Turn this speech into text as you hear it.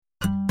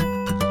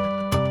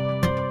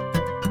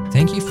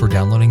Thank you for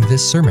downloading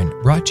this sermon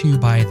brought to you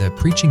by the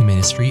preaching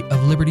ministry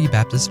of Liberty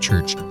Baptist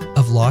Church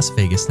of Las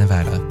Vegas,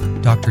 Nevada,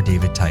 Dr.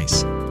 David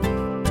Tice.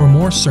 For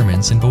more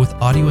sermons in both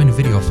audio and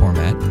video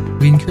format,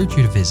 we encourage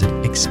you to visit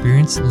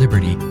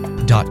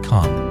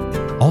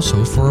experienceliberty.com.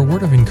 Also, for a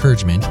word of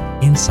encouragement,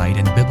 insight,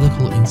 and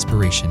biblical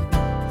inspiration,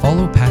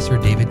 follow Pastor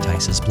David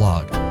Tice's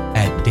blog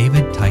at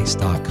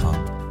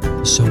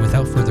davidtice.com. So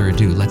without further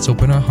ado, let's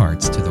open our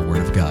hearts to the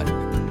Word of God.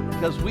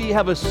 Because we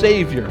have a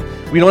Savior.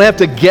 We don't have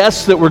to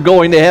guess that we're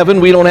going to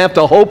heaven. We don't have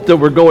to hope that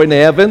we're going to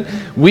heaven.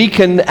 We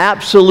can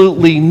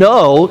absolutely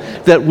know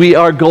that we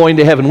are going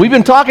to heaven. We've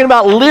been talking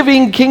about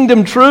living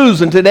kingdom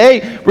truths, and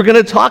today we're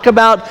going to talk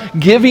about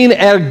giving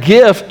a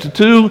gift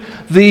to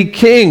the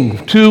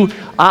King, to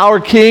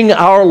our King,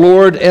 our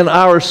Lord, and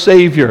our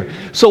Savior.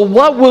 So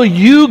what will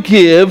you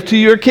give to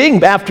your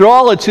King? After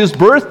all, it's His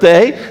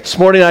birthday. This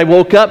morning I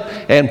woke up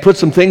and put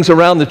some things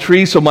around the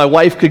tree so my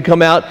wife could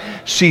come out.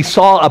 She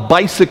saw a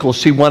bicycle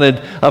she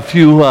wanted a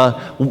few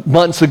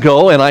months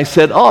ago, and I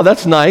said, oh,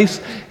 that's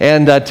nice.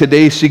 And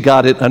today she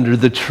got it under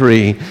the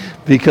tree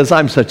because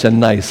I'm such a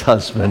nice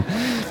husband.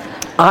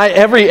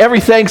 Every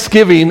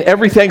Thanksgiving,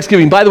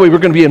 by the way, we're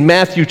going to be in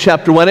Matthew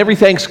chapter 1. Every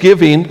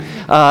Thanksgiving,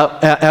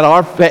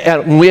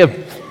 when we have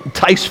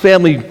Tice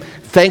family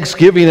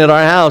Thanksgiving at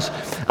our house,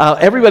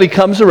 everybody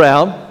comes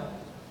around,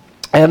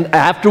 and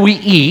after we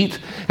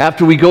eat,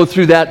 after we go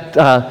through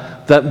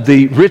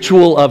the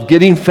ritual of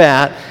getting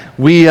fat,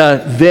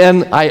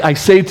 I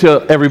say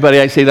to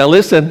everybody, now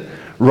listen,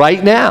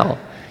 right now,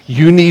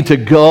 you need to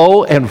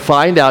go and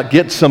find out,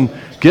 get some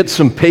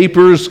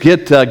papers,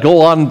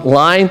 go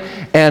online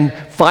and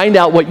find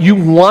out what you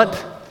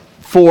want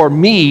for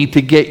me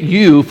to get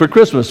you for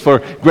Christmas. For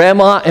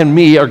Grandma and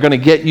me are going to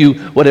get you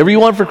whatever you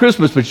want for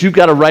Christmas, but you've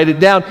got to write it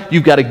down.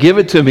 You've got to give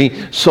it to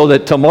me so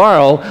that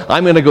tomorrow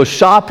I'm going to go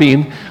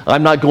shopping.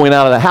 I'm not going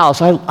out of the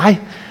house. I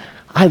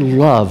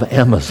love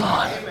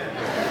Amazon.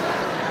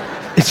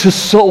 It's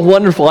just so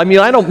wonderful. I mean,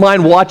 I don't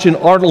mind watching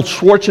Arnold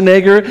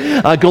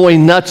Schwarzenegger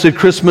going nuts at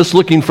Christmas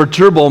looking for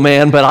Turbo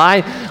Man, but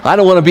I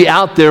don't want to be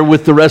out there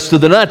with the rest of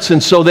the nuts.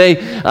 And so they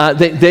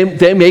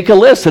make a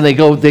list, and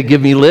they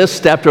give me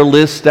list after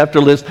list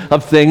after list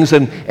of things,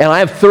 and I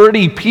have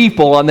 30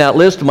 people on that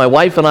list. My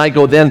wife and I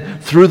go then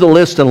through the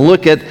list and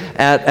look at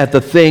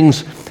the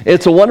things.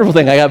 It's a wonderful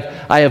thing.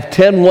 I have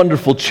 10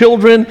 wonderful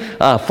children,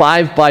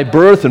 5 by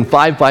birth and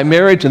 5 by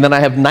marriage, and then I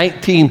have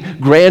 19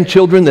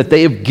 grandchildren that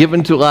they have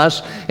given to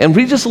us, and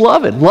we just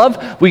love it.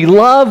 We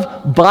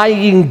love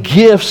buying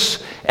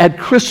gifts at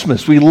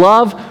Christmas. We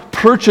love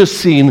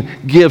purchasing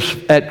gifts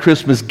at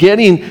Christmas,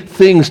 getting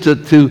things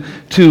to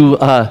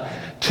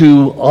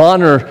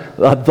honor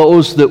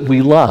those that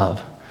we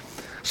love.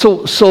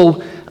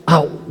 So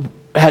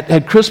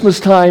at Christmas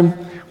time,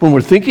 when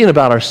we're thinking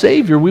about our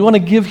Savior, we want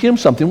to give Him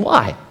something.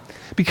 Why?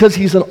 Because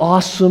He's an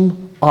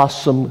awesome,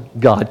 awesome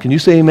God. Can you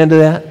say amen to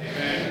that?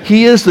 Amen.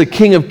 He is the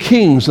King of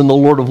Kings and the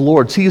Lord of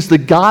Lords. He is the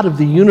God of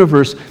the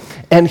universe,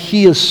 and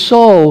He is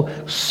so,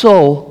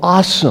 so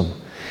awesome.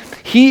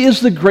 He is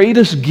the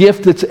greatest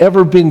gift that's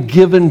ever been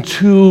given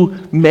to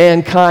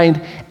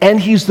mankind, and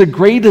He's the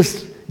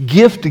greatest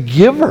gift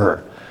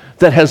giver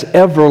that has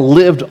ever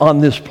lived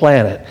on this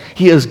planet.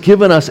 He has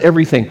given us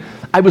everything.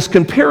 I was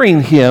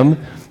comparing Him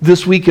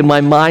this week in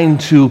my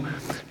mind to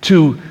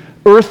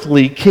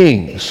earthly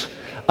kings.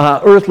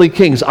 Earthly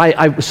kings.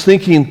 I was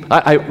thinking,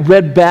 I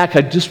read back,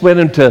 I just went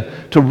in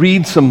to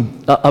read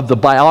some of the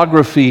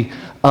biography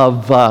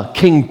of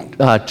King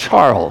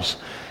Charles,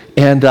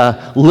 and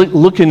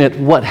looking at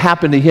what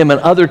happened to him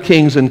and other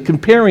kings, and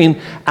comparing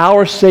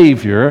our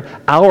Savior,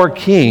 our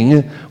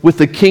King, with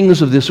the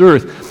kings of this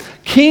earth.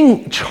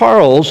 King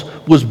Charles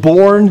was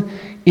born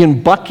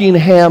in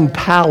Buckingham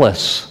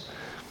Palace.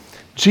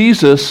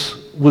 Jesus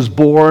was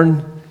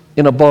born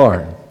in a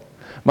barn.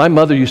 My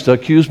mother used to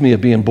accuse me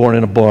of being born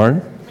in a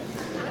barn.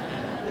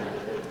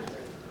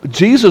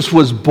 Jesus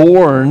was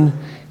born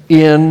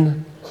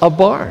in a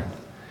barn.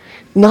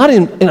 Not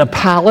in a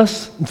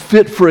palace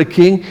fit for a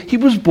king. He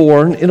was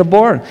born in a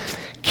barn.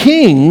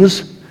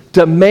 Kings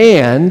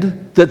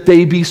demand that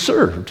they be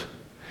served.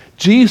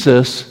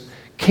 Jesus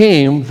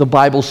came, the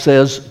Bible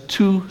says,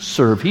 to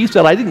serve. He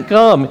said, I didn't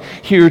come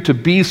here to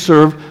be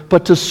served,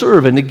 but to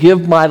serve and to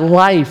give my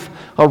life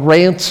a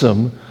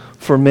ransom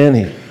for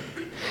many.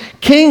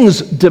 Kings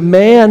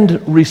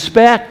demand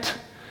respect.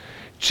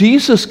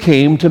 Jesus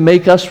came to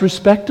make us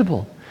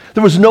respectable.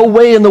 There was no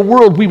way in the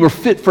world we were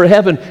fit for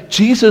heaven.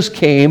 Jesus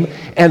came,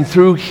 and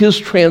through His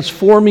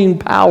transforming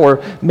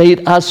power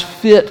made us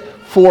fit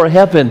for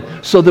heaven,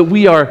 so that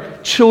we are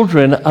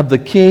children of the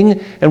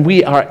King and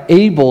we are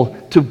able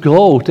to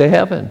go to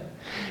heaven.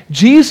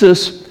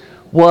 Jesus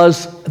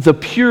was the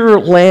pure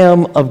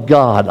Lamb of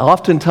God.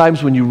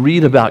 Oftentimes when you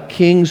read about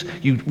kings,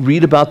 you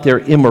read about their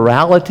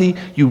immorality,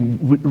 you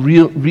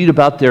read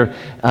about their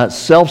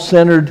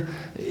self-centered,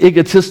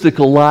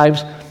 egotistical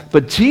lives,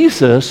 but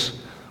Jesus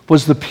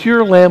was the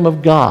pure Lamb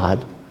of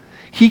God.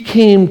 He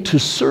came to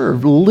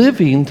serve,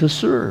 living to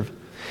serve.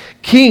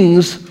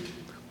 Kings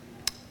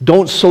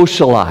don't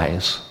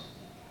socialize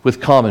with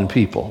common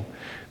people.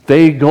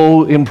 They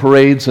go in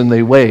parades and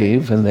they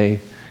wave and they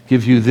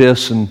give you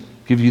this and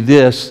give you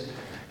this.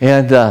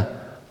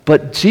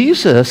 But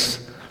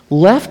Jesus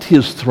left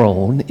his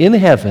throne in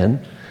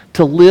heaven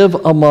to live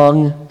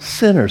among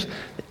sinners.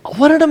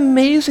 What an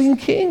amazing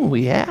king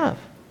we have.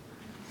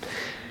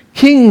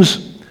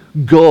 Kings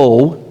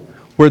go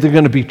where they're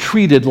going to be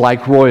treated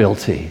like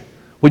royalty.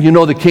 When you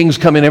know the king's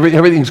coming,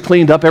 everything's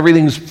cleaned up,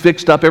 everything's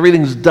fixed up,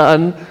 everything's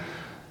done,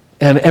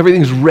 and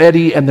everything's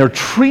ready, and they're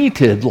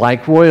treated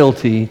like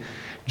royalty.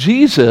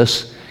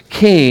 Jesus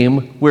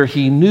came where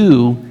he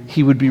knew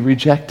he would be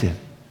rejected.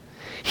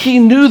 He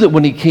knew that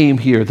when he came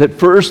here, that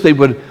first they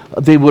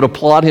would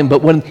applaud him,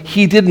 but when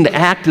he didn't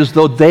act as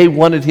though they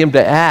wanted him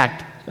to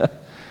act,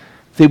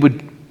 they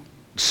would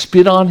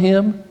spit on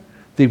him,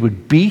 they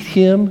would beat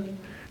him,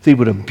 they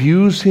would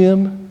abuse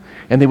him,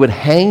 and they would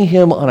hang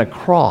him on a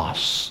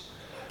cross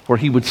where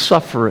he would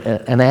suffer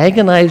an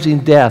agonizing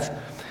death,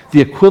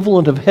 the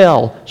equivalent of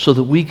hell, so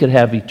that we could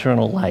have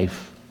eternal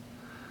life.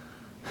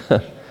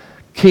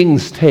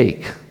 Kings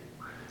take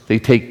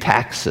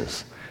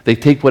taxes, they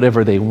take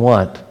whatever they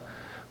want.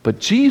 But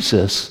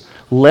Jesus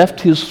left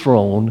his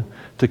throne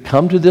to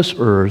come to this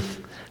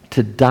earth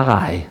to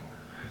die,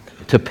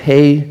 to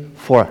pay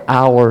for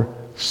our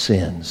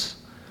sins.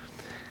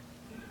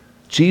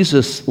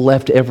 Jesus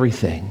left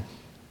everything.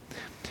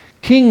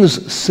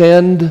 Kings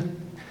send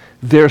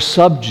their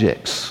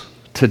subjects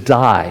to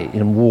die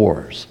in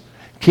wars.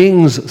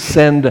 Kings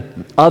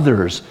send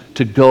others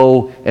to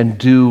go and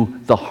do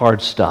the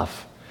hard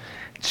stuff.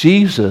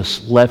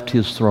 Jesus left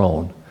his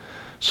throne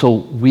so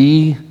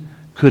we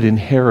could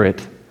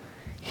inherit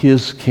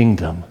his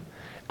kingdom.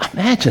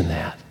 Imagine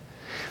that.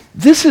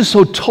 This is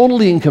so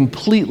totally and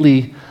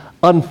completely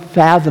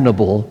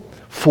unfathomable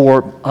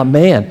for a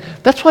man.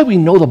 That's why we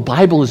know the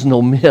Bible is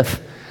no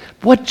myth.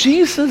 What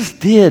Jesus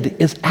did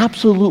is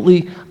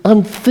absolutely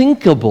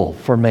unthinkable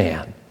for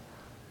man.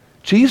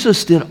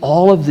 Jesus did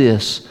all of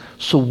this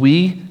so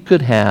we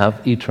could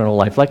have eternal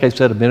life. Like I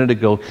said a minute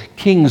ago,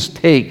 kings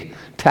take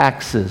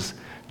taxes.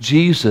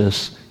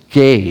 Jesus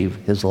gave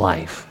his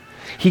life.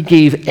 He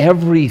gave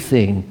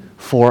everything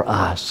for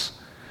us.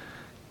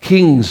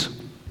 Kings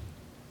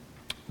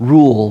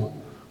rule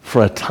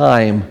for a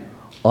time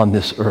on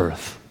this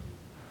earth,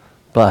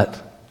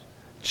 but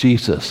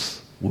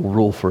Jesus will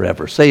rule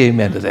forever. Say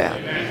amen to that.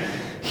 Amen.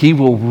 He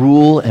will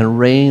rule and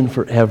reign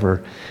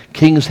forever.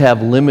 Kings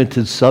have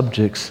limited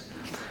subjects,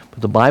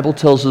 but the Bible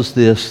tells us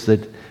this,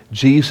 that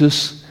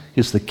Jesus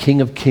is the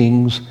King of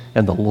kings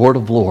and the Lord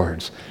of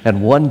lords,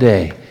 and one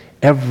day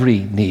every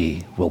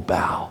knee will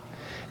bow,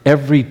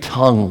 every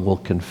tongue will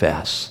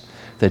confess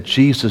that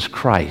Jesus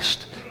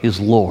Christ is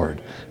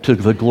Lord, to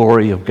the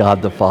glory of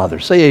God the Father.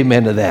 Say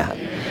amen to that.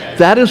 Amen.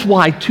 That is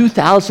why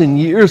 2,000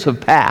 years have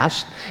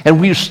passed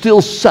and we are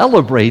still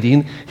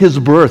celebrating his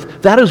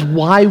birth. That is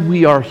why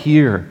we are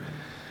here.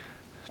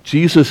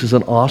 Jesus is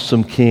an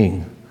awesome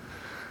king.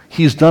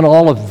 He's done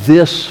all of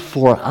this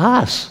for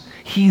us.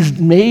 He's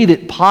made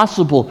it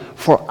possible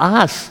for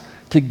us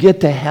to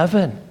get to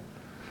heaven.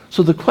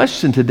 So the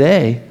question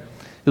today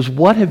is,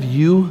 what have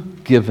you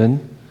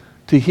given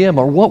to him,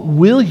 or what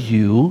will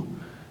you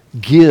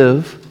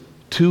give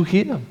to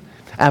him?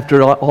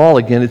 After all,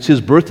 again, it's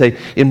his birthday.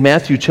 In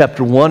Matthew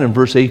chapter 1 and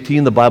verse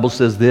 18, the Bible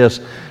says this,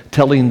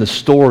 telling the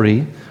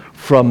story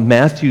from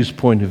Matthew's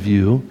point of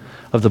view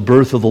of the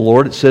birth of the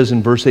Lord. It says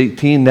in verse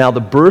 18, "Now the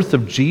birth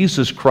of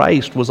Jesus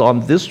Christ was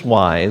on this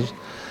wise,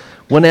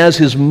 when as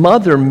his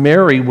mother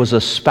Mary was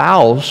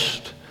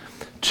espoused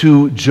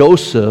to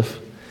Joseph,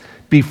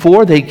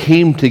 before they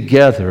came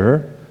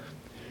together,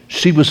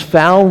 she was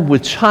found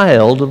with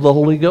child of the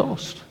Holy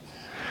Ghost."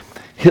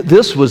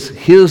 This was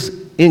his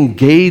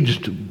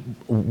engaged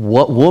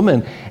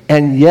woman,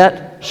 and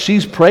yet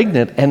she's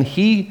pregnant, and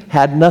he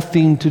had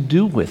nothing to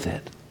do with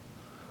it.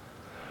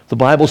 The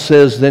Bible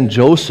says, then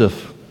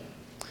Joseph,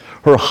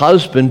 her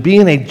husband,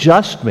 being a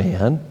just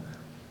man,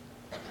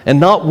 and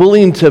not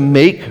willing to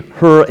make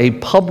her a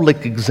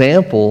public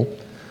example,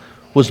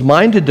 was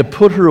minded to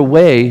put her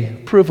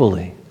away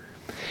privily.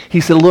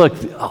 He said, look,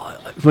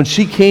 when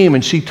she came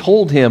and she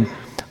told him,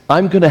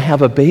 I'm going to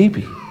have a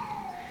baby.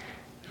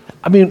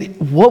 I mean,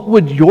 what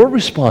would your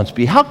response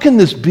be? How can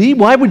this be?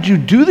 Why would you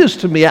do this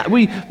to me? Our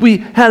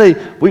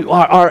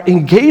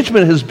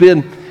engagement has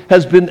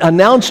been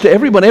announced to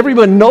everyone.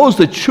 Everyone knows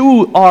that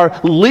you are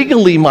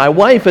legally my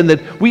wife and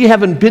that we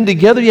haven't been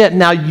together yet.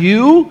 Now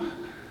you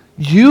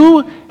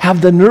have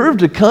the nerve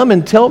to come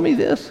and tell me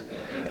this?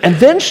 And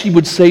then she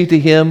would say to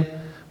him,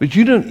 but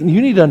you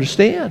need to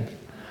understand,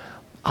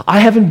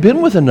 I haven't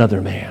been with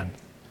another man.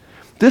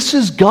 This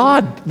is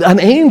God. An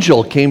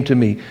angel came to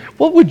me.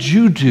 What would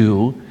you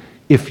do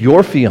if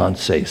your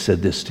fiancé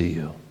said this to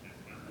you?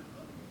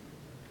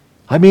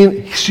 I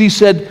mean, she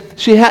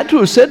had to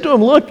have said to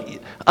him, look,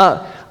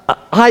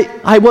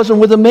 I wasn't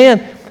with a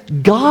man.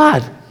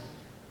 God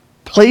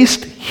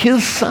placed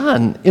his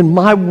son in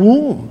my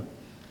womb,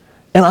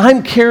 and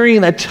I'm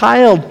carrying a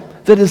child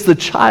that is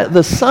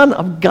the son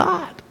of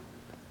God.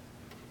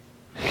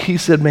 He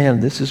said,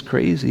 man, this is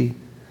crazy.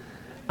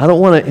 I don't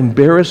want to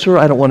embarrass her.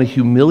 I don't want to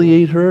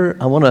humiliate her.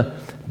 I want to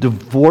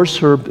divorce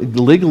her,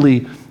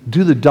 legally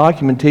do the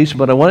documentation,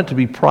 but I want it to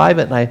be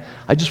private, and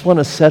I just want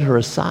to set her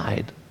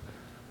aside.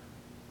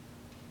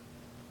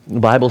 The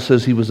Bible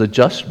says he was a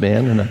just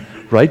man and a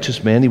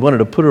righteous man. He wanted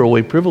to put her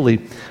away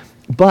privily.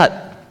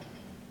 But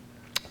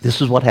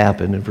this is what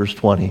happened in verse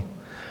 20.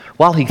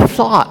 While he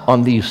thought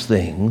on these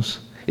things,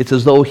 it's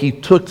as though he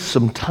took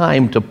some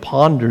time to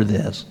ponder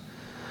this.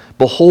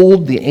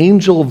 Behold, the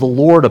angel of the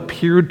Lord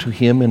appeared to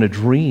him in a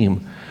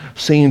dream,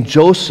 saying,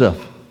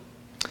 Joseph,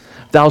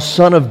 thou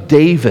son of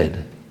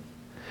David,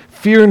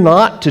 fear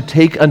not to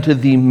take unto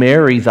thee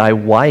Mary thy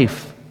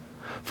wife,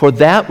 for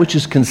that which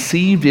is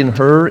conceived in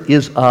her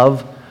is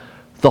of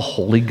the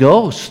Holy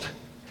Ghost.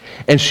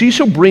 And she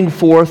shall bring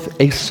forth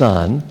a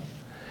son,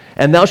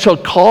 and thou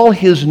shalt call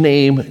his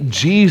name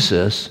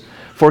Jesus,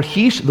 for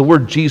the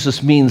word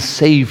Jesus means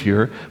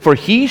Savior, for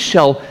he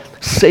shall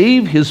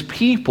save his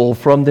people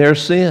from their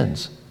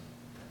sins.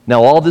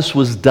 Now all this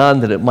was done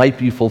that it might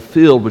be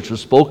fulfilled, which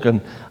was spoken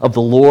of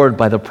the Lord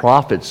by the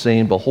prophet,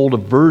 saying, Behold, a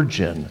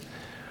virgin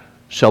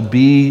shall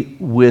be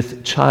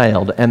with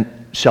child, and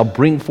shall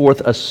bring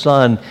forth a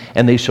son,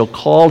 and they shall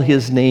call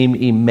his name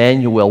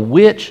Emmanuel,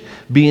 which,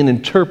 being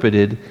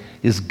interpreted,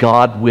 is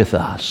God with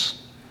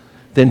us.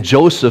 Then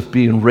Joseph,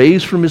 being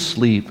raised from his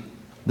sleep,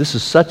 this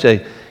is such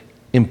an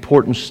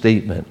important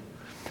statement.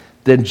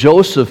 Then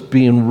Joseph,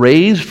 being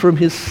raised from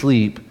his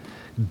sleep,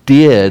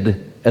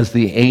 did as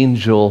the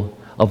angel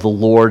of the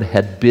Lord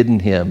had bidden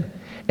him,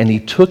 and he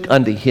took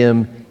unto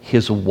him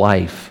his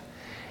wife,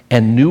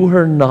 and knew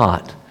her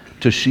not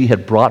till she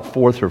had brought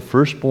forth her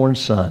firstborn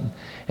son,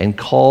 and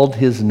called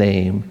his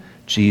name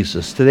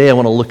Jesus. Today I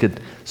want to look at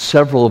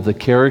several of the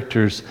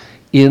characters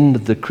in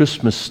the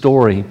Christmas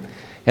story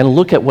and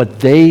look at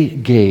what they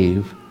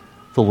gave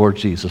the Lord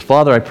Jesus.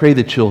 Father, I pray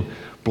that you'll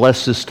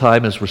bless this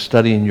time as we're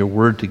studying your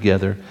word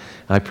together.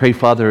 I pray,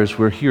 Father, as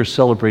we're here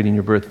celebrating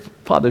your birth,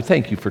 Father,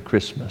 thank you for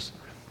Christmas.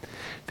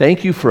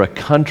 Thank you for a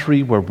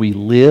country where we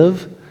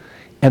live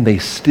and they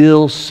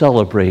still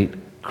celebrate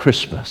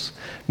Christmas.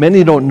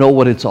 Many don't know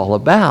what it's all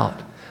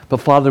about, but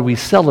Father, we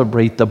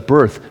celebrate the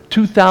birth.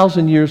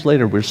 2,000 years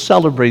later, we're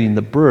celebrating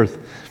the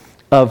birth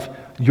of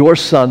your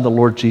Son, the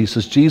Lord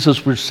Jesus.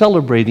 Jesus, we're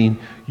celebrating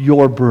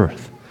your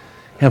birth.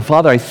 And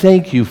Father, I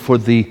thank you for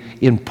the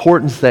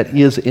importance that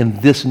is in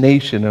this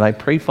nation. And I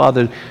pray,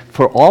 Father,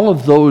 for all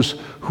of those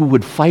who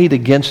would fight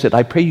against it,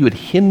 I pray you would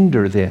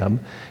hinder them.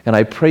 And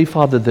I pray,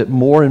 Father, that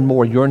more and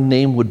more your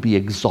name would be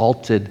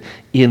exalted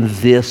in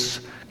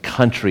this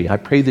country. I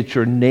pray that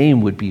your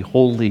name would be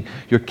holy,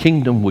 your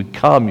kingdom would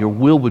come, your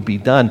will would be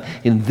done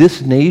in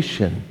this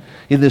nation,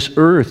 in this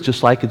earth,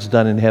 just like it's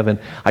done in heaven.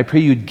 I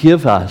pray you'd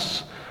give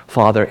us,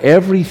 Father,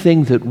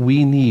 everything that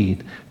we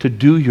need to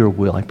do your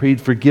will. I pray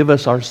you'd forgive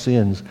us our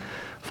sins.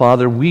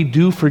 Father, we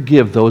do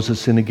forgive those that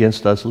sin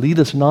against us. Lead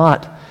us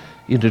not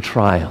into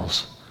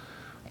trials.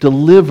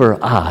 Deliver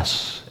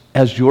us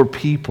as your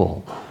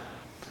people,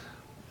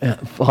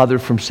 Father,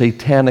 from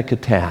satanic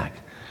attack.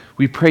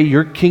 We pray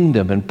your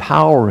kingdom and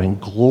power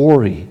and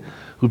glory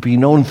would be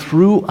known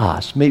through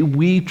us. May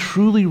we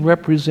truly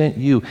represent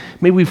you.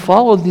 May we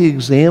follow the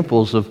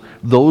examples of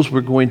those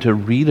we're going to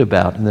read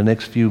about in the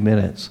next few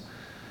minutes.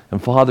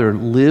 And Father,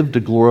 live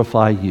to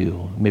glorify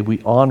you. May we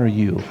honor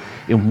you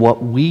in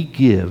what we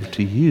give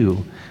to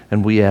you.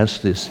 And we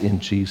ask this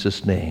in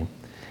Jesus' name.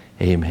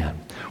 Amen.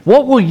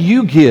 What will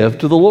you give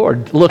to the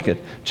Lord? Look at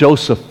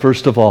Joseph,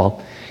 first of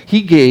all.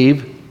 He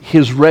gave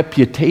his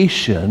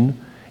reputation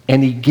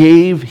and he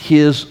gave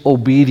his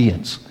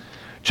obedience.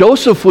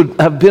 Joseph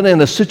would have been in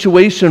a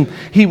situation,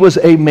 he was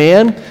a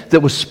man that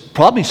was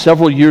probably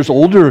several years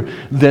older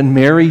than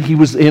Mary. He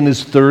was in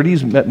his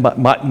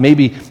 30s,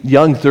 maybe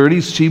young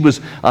 30s. She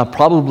was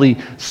probably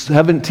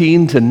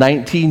 17 to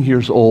 19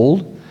 years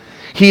old.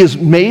 He has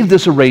made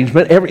this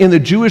arrangement. In the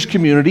Jewish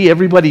community,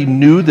 everybody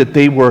knew that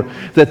they were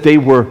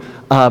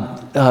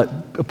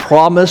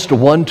promised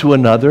one to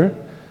another.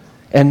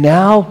 And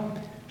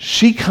now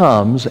she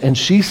comes and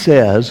she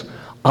says,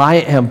 I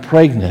am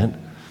pregnant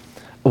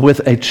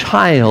with a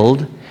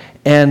child,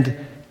 and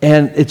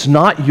it's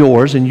not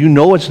yours, and you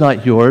know it's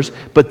not yours,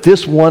 but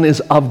this one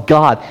is of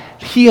God.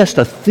 He has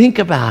to think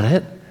about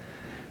it,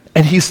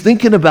 and he's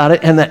thinking about it,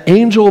 and the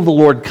angel of the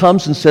Lord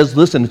comes and says,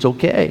 listen, it's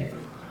okay.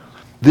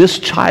 This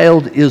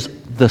child is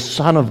the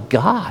Son of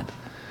God.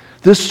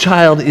 This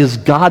child is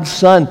God's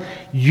Son.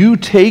 You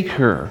take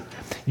her,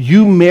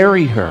 you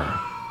marry her,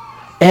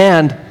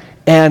 and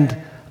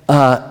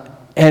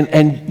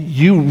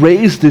you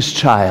raise this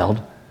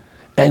child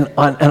and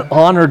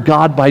honor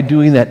God by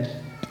doing that.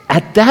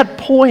 At that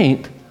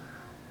point,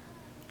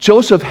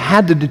 Joseph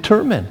had to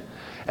determine,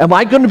 am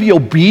I going to be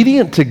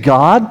obedient to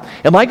God?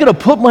 Am I going to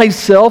put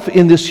myself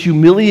in this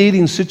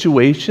humiliating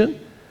situation?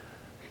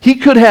 He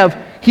could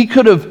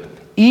have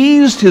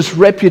eased his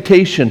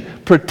reputation,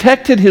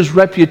 protected his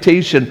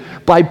reputation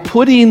by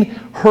putting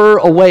her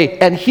away,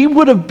 and he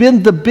would have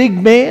been the big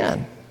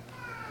man.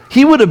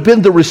 He would have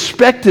been the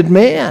respected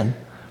man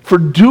for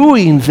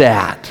doing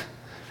that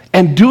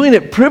and doing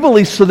it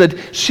privily so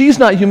that she's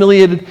not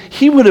humiliated.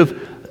 He would have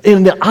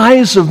in the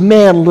eyes of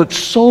man looked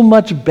so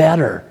much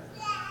better.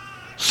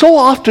 So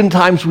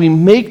oftentimes we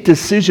make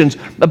decisions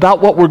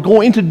about what we're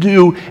going to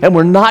do and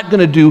we're not going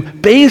to do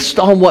based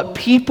on what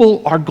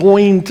people are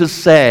going to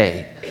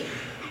say,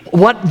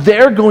 what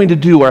they're going to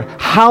do, or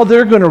how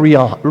they're going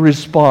to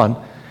respond.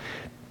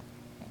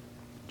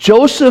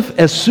 Joseph,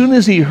 as soon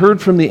as he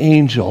heard from the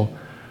angel,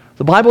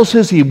 the Bible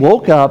says he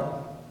woke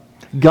up,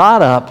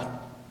 got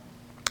up,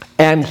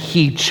 and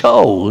he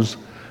chose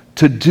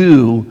to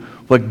do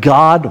what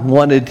God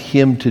wanted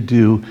him to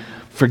do.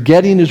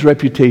 Forgetting his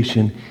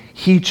reputation,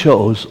 he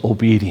chose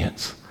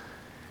obedience.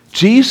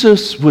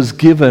 Jesus was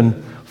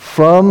given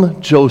from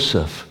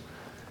Joseph,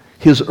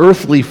 his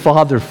earthly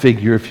father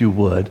figure, if you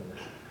would.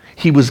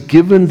 He was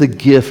given the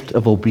gift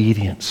of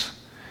obedience.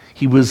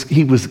 He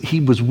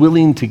was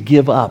willing to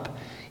give up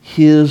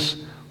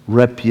his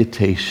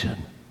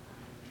reputation.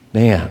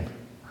 Man,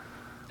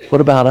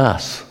 what about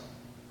us?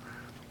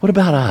 What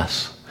about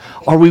us?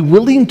 Are we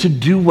willing to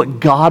do what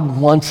God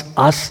wants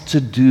us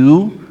to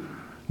do,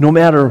 no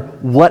matter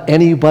what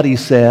anybody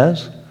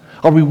says?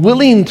 Are we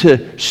willing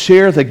to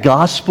share the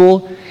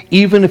gospel,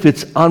 even if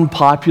it's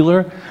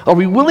unpopular? Are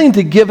we willing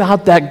to give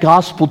out that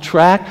gospel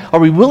tract? Are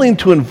we willing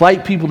to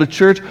invite people to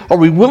church? Are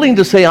we willing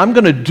to say, I'm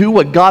going to do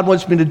what God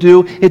wants me to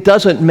do? It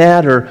doesn't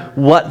matter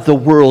what the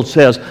world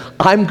says.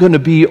 I'm going to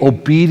be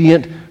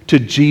obedient to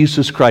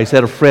Jesus Christ. I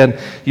had a friend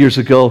years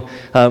ago,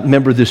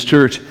 member of this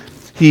church.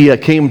 He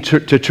came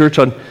to church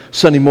on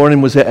Sunday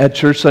morning, was at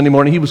church Sunday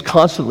morning. He was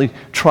constantly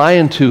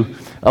trying to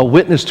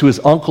witness to his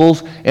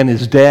uncles and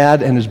his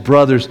dad and his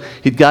brothers.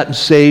 He'd gotten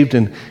saved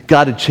and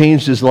God had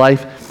changed his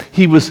life.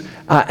 He was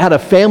at a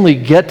family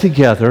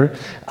get-together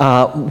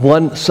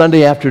one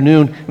Sunday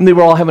afternoon, and they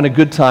were all having a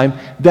good time.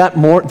 That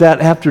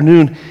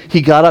afternoon,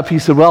 he got up. He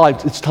said, well,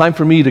 it's time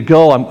for me to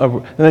go.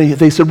 And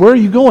they said, where are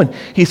you going?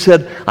 He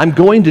said, I'm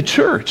going to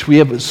church. We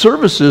have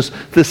services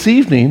this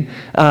evening,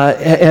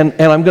 and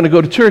I'm going to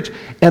go to church.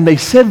 And they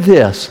said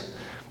this.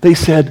 They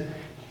said,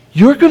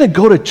 you're going to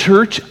go to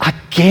church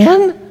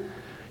again?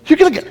 You're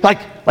going to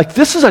like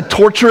this is a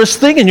torturous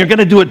thing, and you're going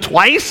to do it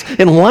twice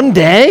in one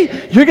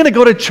day? You're going to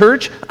go to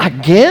church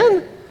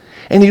again?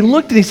 And he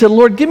looked and he said,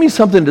 Lord, give me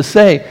something to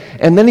say.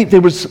 And then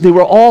they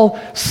were all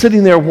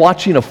sitting there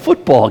watching a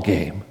football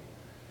game.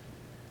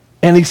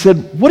 And he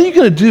said, what are you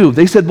going to do?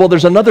 They said, well,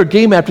 there's another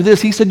game after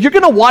this. He said, you're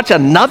going to watch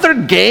another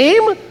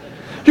game?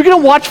 You're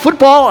going to watch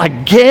football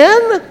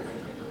again?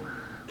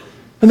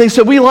 And they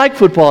said, we like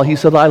football. He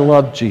said, I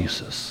love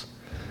Jesus.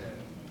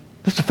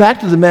 The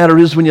fact of the matter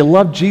is, when you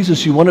love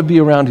Jesus, you want to be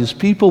around his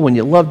people. When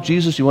you love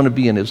Jesus, you want to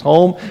be in his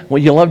home.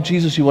 When you love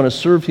Jesus, you want to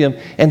serve him.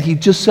 And he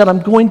just said,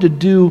 I'm going to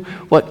do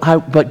what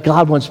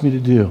God wants me to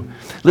do.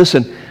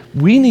 Listen,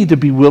 we need to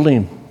be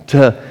willing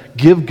to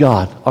give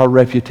God our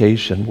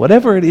reputation.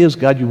 Whatever it is,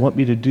 God, you want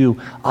me to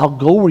do, I'll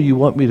go where you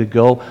want me to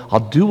go.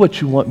 I'll do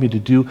what you want me to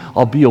do.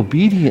 I'll be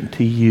obedient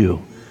to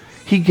you.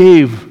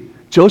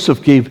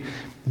 Joseph gave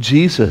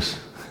Jesus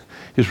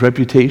his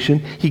reputation.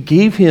 He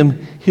gave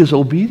him his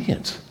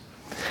obedience.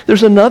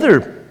 There's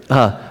another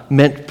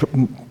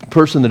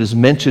person that is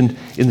mentioned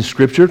in the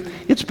Scripture.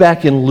 It's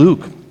back in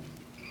Luke.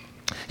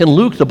 In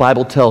Luke, the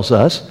Bible tells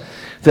us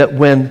that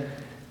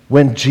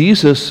when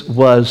Jesus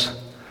was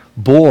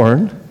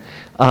born,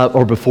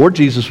 or before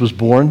Jesus was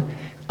born,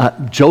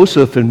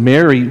 Joseph and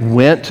Mary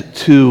went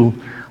to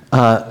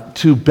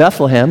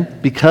Bethlehem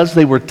because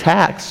they were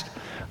taxed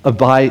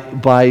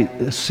by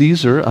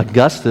Caesar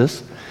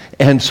Augustus.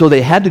 And so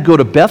they had to go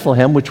to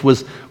Bethlehem, which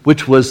was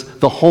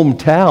the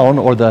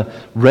hometown or the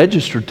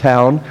registered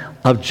town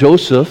of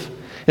Joseph.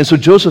 And so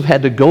Joseph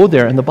had to go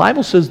there. And the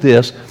Bible says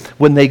this,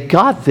 when they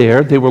got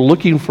there, they were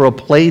looking for a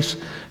place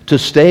to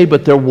stay,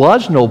 but there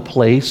was no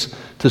place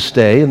to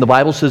stay. And the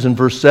Bible says in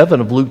verse 7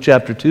 of Luke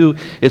chapter 2,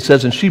 it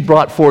says, and she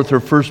brought forth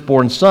her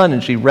firstborn son,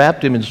 and she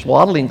wrapped him in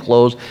swaddling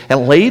clothes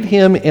and laid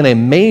him in a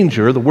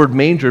manger. The word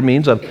manger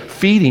means a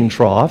feeding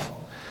trough,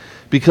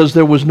 because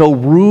there was no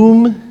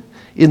room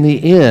in the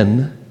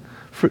inn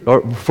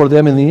for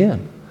them in the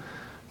inn.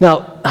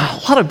 Now,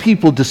 a lot of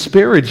people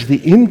disparage the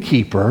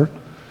innkeeper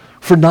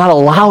for not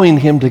allowing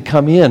him to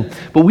come in.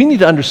 But we need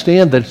to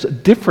understand that it's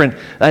different.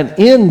 An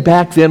inn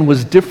back then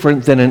was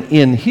different than an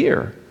inn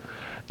here.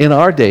 In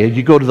our day,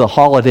 you go to the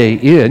Holiday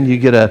Inn, you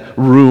get a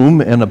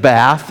room and a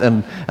bath,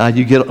 and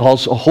you get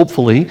also,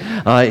 hopefully,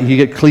 you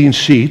get clean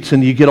sheets,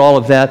 and you get all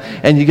of that,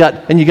 and you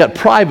got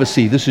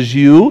privacy. This is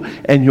you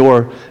and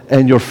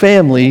your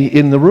family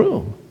in the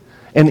room.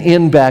 An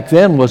inn back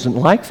then wasn't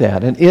like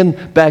that. An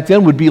inn back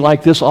then would be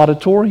like this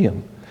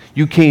auditorium.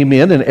 You came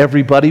in and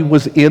everybody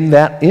was in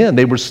that inn.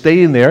 They were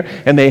staying there,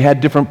 and they had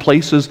different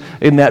places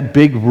in that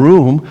big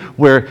room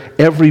where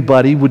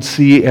everybody would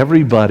see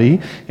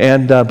everybody,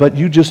 but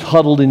you just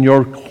huddled in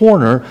your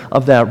corner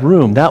of that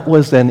room. That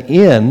was an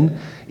inn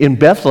in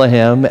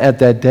Bethlehem at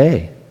that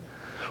day.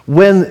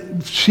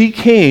 When she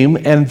came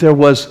and there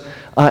was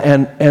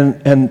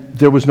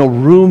there was no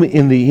room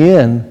in the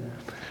inn,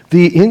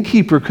 the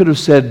innkeeper could have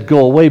said, go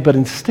away, but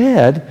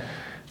instead,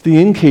 the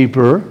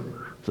innkeeper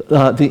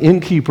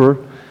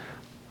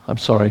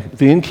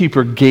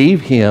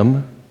gave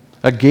him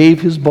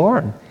gave his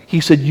barn.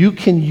 He said, you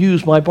can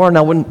use my barn.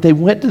 Now, when they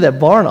went to that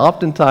barn,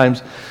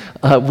 oftentimes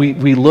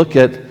we look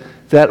at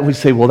that and we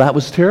say, well, that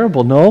was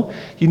terrible. No,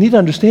 you need to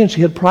understand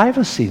she had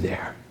privacy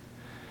there.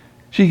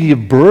 She could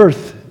give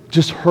birth,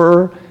 just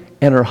her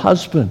and her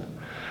husband.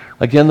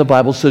 Again, the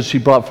Bible says she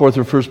brought forth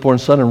her firstborn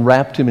son and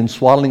wrapped him in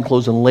swaddling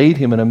clothes and laid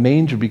him in a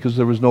manger because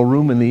there was no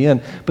room in the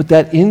inn. But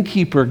that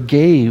innkeeper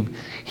gave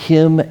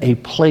him a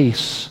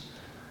place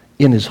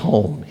in his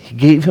home. He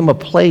gave him a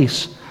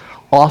place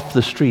off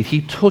the street.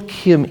 He took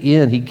him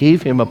in. He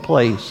gave him a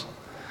place.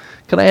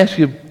 Can I ask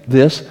you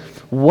this?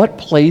 What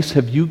place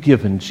have you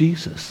given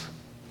Jesus?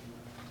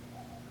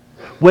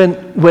 When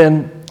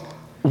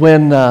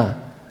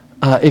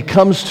it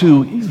comes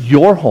to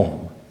your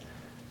home,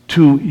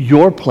 to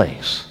your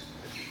place,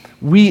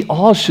 we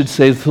all should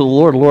say to the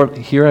Lord, Lord,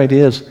 here it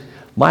is.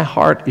 My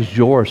heart is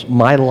yours.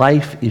 My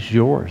life is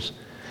yours.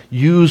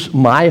 Use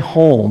my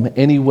home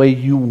any way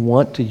you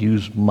want to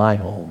use my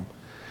home.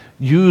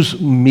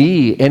 Use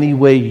me any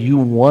way you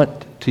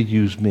want to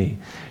use me.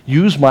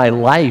 Use my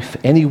life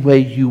any way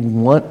you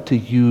want to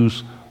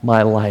use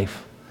my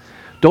life.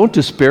 Don't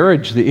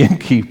disparage the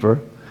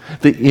innkeeper.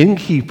 The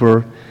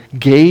innkeeper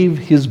gave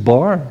his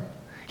barn.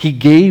 He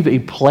gave a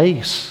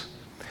place.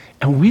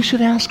 And we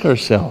should ask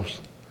ourselves,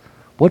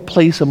 what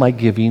place am I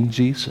giving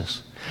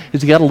Jesus?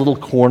 Has he got a little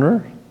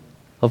corner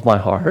of my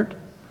heart?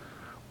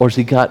 Or has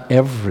he got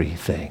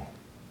everything?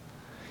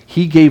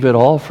 He gave it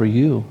all for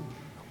you.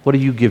 What are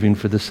you giving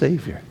for the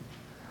Savior?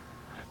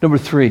 Number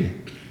 3,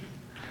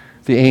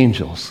 the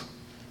angels.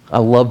 I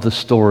love the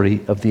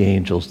story of the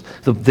angels.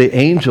 The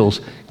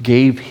angels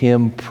gave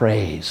him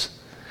praise.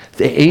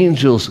 The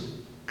angels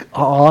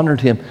honored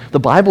him. The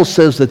Bible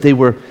says that they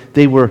were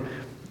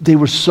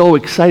so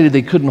excited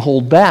they couldn't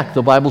hold back.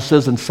 The Bible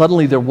says, and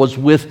suddenly there was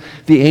with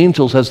the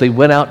angels as they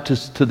went out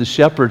to the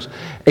shepherds,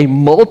 a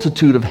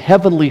multitude of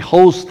heavenly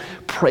hosts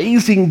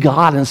praising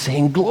God and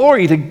saying,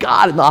 glory to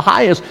God in the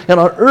highest, and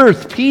on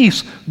earth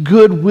peace,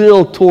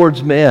 goodwill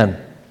towards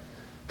men.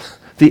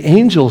 The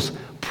angels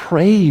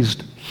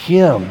praised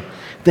him.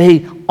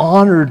 They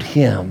honored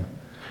him.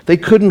 They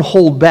couldn't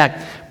hold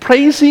back.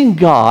 Praising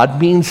God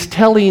means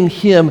telling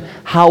him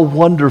how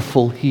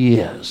wonderful he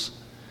is.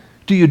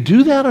 Do you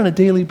do that on a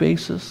daily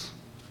basis?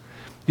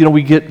 You know,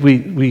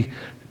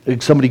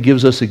 somebody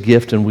gives us a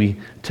gift and we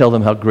tell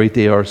them how great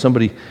they are.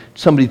 Somebody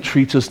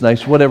treats us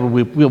nice, whatever.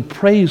 We'll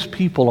praise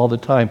people all the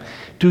time.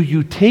 Do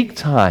you take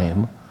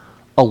time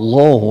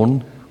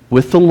alone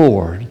with the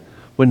Lord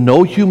when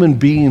no human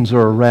beings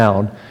are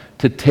around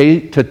to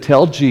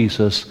tell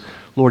Jesus,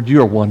 Lord,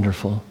 you are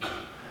wonderful.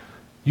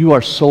 You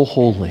are so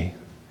holy.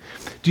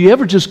 Do you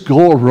ever just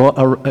go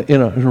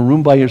in a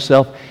room by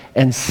yourself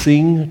and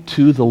sing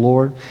to the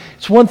Lord?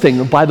 It's one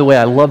thing, by the way,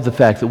 I love the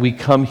fact that we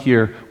come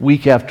here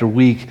week after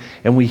week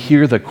and we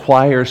hear the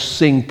choir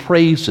sing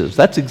praises.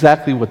 That's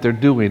exactly what they're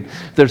doing.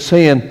 They're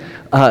saying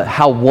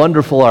how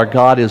wonderful our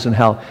God is and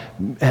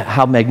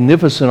how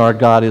magnificent our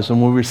God is.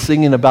 And when we're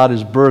singing about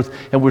his birth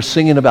and we're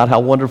singing about how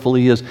wonderful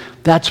he is,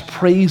 that's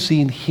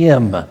praising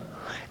him.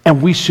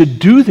 And we should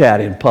do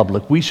that in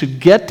public. We should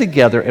get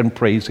together and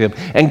praise him.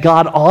 And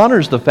God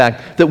honors the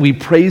fact that we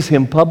praise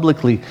him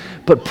publicly,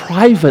 but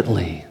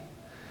privately.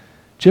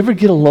 Do you ever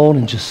get alone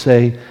and just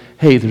say,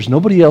 hey, there's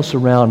nobody else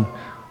around,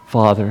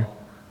 Father.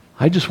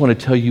 I just want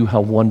to tell you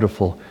how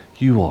wonderful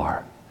you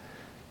are.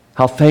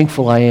 How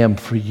thankful I am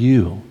for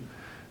you.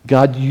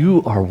 God,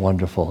 you are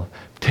wonderful.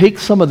 Take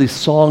some of these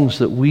songs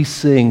that we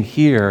sing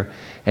here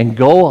and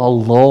go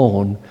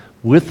alone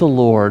with the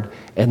Lord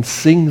and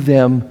sing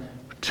them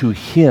to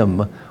him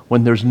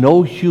when there's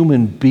no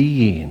human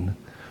being,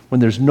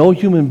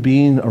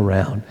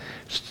 around.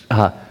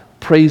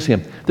 Praise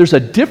him. There's a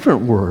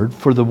different word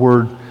for the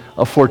word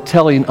for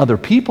telling other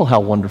people how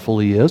wonderful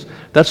he is.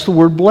 That's the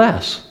word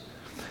bless.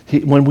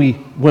 When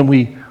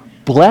we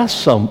bless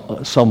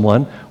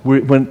someone,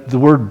 when the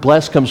word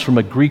bless comes from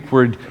a Greek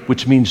word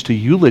which means to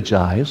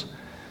eulogize,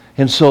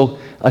 and so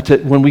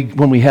when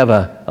we have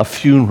a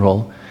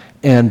funeral,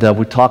 and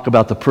we talk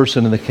about the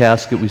person in the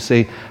casket, we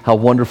say how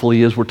wonderful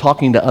he is. We're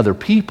talking to other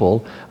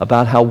people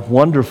about how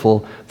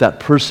wonderful that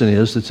person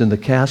is that's in the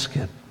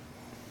casket.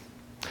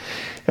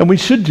 And we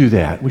should do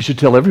that. We should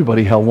tell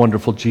everybody how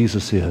wonderful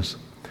Jesus is.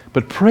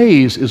 But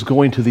praise is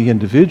going to the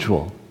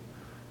individual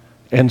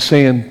and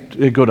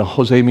go to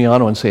Jose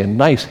Miano and saying,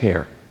 nice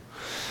hair.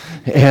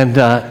 And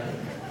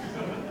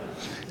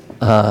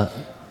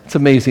it's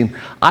amazing.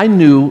 I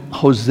knew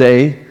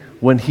Jose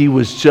when he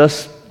was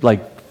just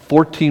like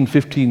 14,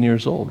 15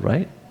 years old,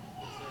 right?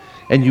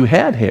 And you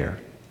had hair.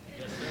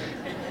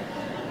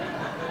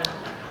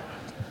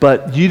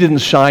 But you didn't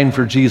shine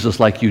for Jesus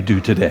like you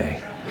do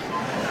today.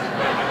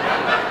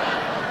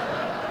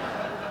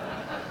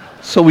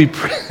 So we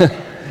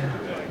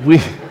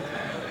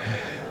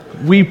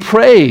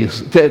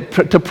praise.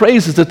 To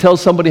praise is to tell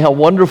somebody how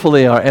wonderful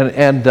they are.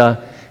 And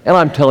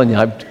I'm telling you,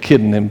 I'm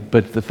kidding him,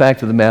 but the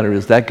fact of the matter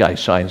is that guy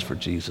shines for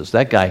Jesus.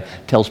 That guy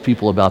tells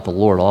people about the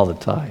Lord all the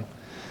time.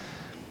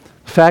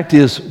 Fact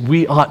is,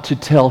 we ought to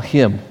tell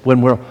him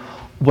when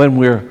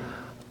we're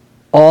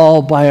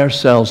all by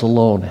ourselves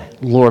alone.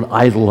 Lord,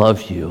 I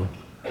love you.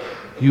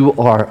 You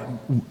are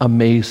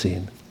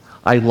amazing.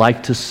 I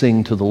like to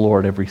sing to the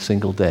Lord every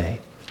single day.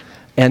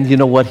 And you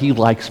know what? He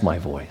likes my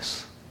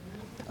voice.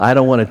 I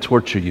don't want to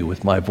torture you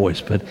with my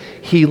voice, but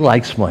he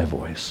likes my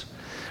voice.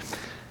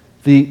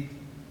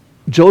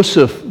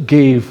 Joseph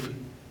gave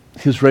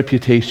his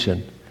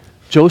reputation.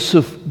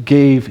 Joseph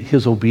gave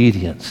his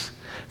obedience.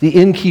 The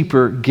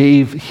innkeeper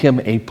gave him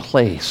a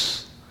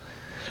place.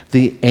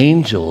 The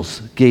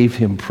angels gave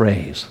him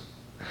praise.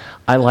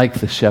 I like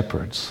the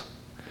shepherds.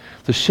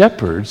 The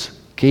shepherds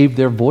gave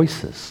their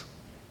voices.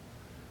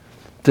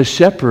 The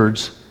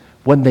shepherds,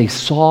 when they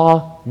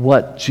saw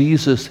what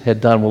Jesus had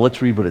done, well,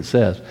 let's read what it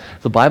says.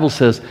 The Bible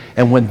says,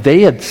 and when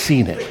they had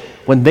seen it,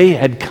 when they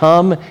had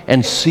come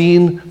and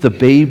seen the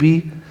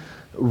baby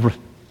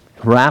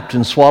wrapped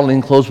in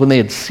swaddling clothes, when they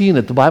had seen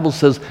it, the Bible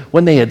says,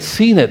 when they had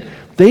seen it,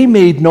 they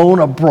made known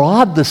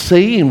abroad the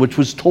saying which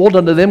was told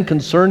unto them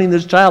concerning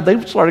this child.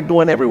 They started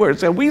going everywhere and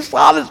saying, we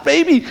saw this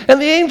baby,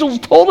 and the angels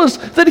told us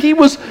that he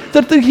was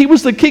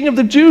the King of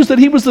the Jews, that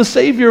he was the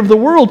Savior of the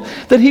world,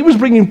 that he was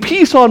bringing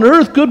peace on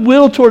earth,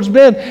 goodwill towards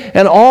men.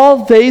 And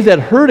all they that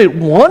heard it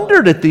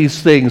wondered at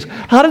these things.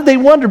 How did they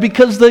wonder?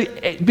 Because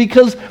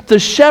the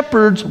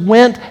shepherds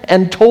went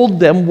and told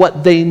them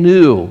what they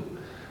knew.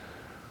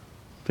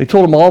 They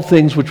told them all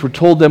things which were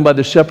told them by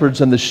the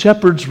shepherds, and the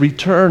shepherds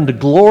returned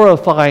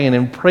glorifying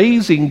and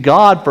praising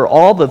God for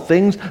all the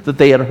things that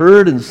they had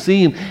heard and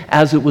seen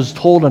as it was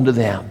told unto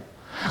them.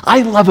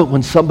 I love it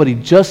when somebody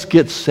just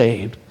gets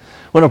saved.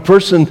 When a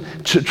person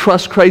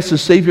trusts Christ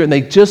as Savior and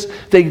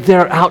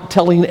they're out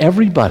telling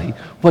everybody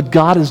what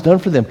God has done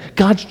for them.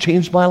 God's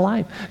changed my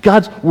life.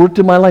 God's worked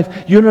in my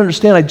life. You don't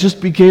understand. I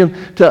just began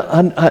to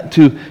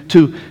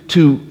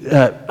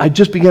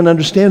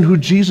understand who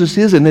Jesus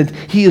is, and that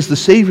He is the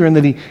Savior, and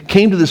that He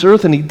came to this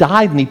earth and He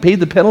died and He paid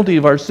the penalty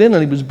of our sin,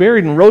 and He was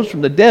buried and rose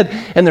from the dead.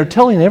 And they're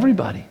telling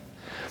everybody.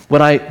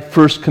 When I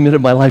first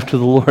committed my life to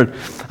the Lord,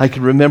 I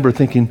can remember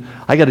thinking,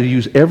 I got to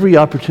use every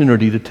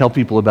opportunity to tell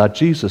people about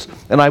Jesus.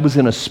 And I was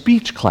in a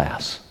speech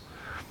class.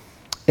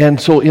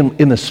 And so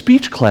in the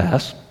speech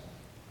class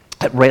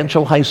at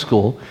Rancho High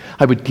School,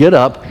 I would get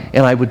up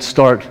and I would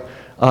start,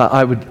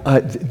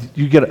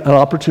 you get an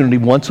opportunity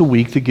once a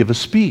week to give a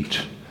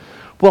speech.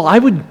 Well, I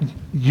would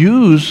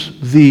use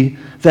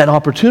that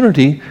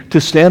opportunity to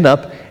stand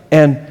up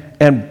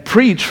and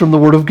preach from the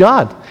Word of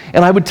God.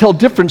 And I would tell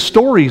different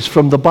stories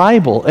from the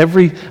Bible. I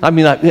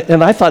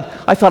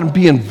thought I'm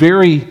being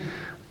very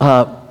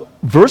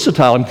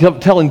versatile. I'm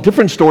telling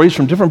different stories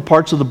from different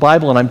parts of the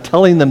Bible, and I'm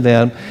telling them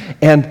then.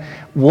 And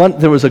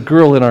there was a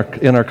girl in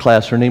our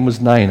class. Her name was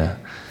Nina,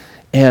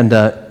 and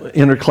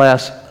in her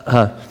class.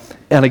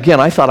 And again,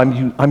 I thought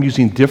I'm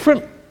using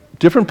different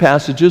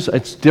passages.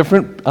 It's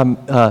different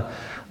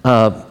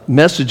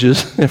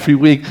messages every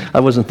week.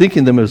 I wasn't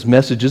thinking them as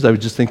messages. I was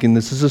just thinking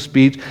this is a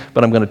speech,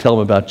 but I'm going to tell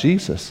them about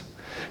Jesus.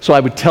 So I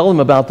would tell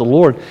them about the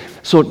Lord.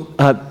 So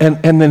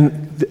and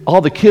then all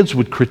the kids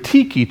would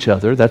critique each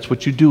other. That's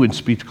what you do in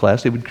speech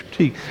class. They would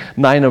critique.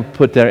 Nina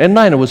put there, and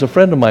Nina was a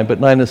friend of mine, but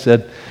Nina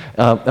said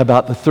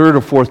about the third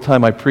or fourth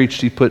time I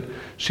preached, she put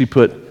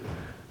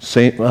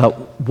same.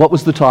 What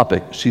was the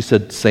topic? She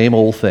said, same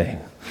old thing.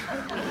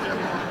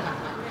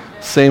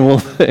 Same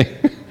old thing.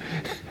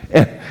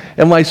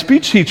 And my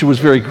speech teacher was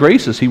very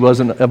gracious. He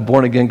wasn't a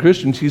born-again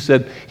Christian. He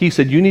said,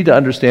 you need to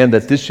understand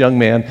that this young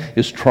man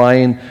is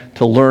trying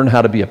to learn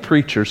how to be a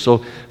preacher.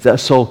 So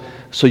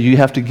you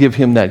have to give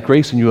him that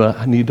grace, and you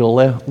need to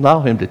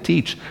allow him to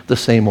teach the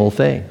same old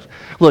things.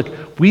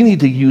 Look, we need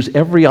to use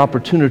every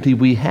opportunity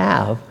we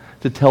have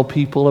to tell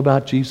people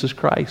about Jesus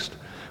Christ.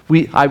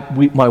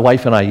 My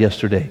wife and I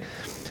yesterday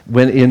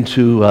went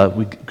into,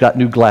 we got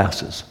new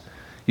glasses.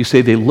 You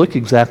say they look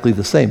exactly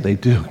the same. They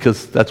do,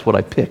 because that's what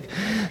I pick.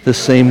 The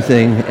same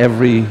thing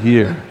every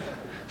year.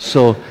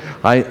 So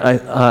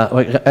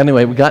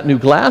anyway, we got new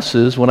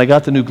glasses. When I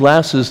got the new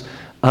glasses,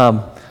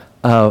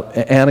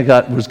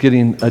 Anna was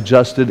getting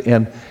adjusted,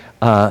 and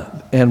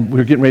we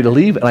were getting ready to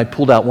leave, and I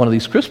pulled out one of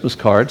these Christmas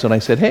cards, and I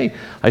said, hey,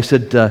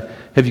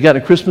 have you got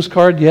a Christmas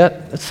card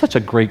yet? That's such a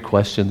great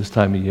question this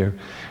time of year.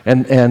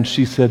 And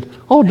she said,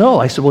 oh, no.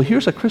 I said, well,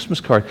 here's a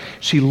Christmas card.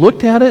 She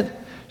looked at it.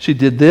 She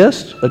did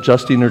this,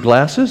 adjusting her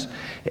glasses,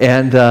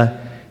 and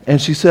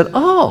she said,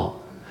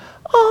 oh,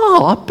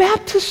 a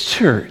Baptist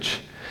church.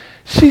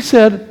 She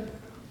said,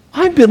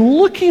 I've been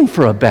looking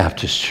for a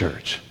Baptist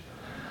church.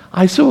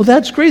 I said, well,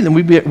 that's great. Then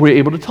we were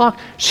able to talk.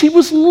 She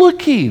was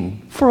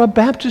looking for a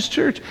Baptist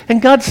church,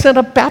 and God sent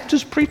a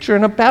Baptist preacher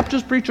and a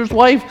Baptist preacher's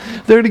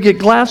wife there to get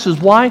glasses.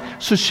 Why?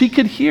 So she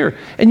could hear.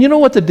 And you know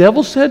what the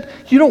devil said?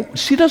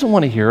 She doesn't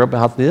want to hear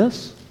about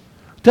this.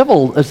 The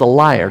devil is a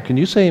liar. Can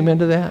you say amen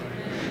to that?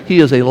 He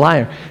is a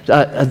liar.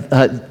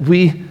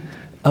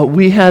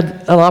 We had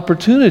an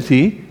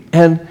opportunity,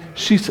 and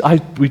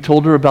we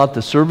told her about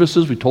the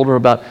services. We told her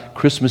about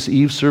Christmas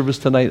Eve service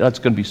tonight. That's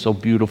going to be so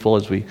beautiful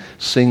as we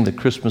sing the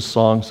Christmas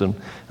songs, and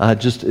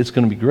it's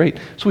going to be great.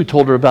 So we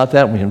told her about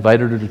that, and we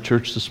invited her to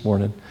church this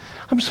morning.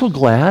 I'm so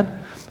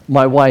glad.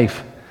 My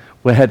wife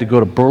We had to go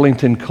to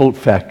Burlington Coat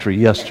Factory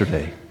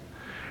yesterday.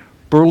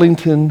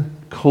 Burlington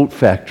Coat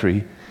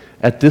Factory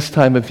at this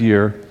time of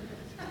year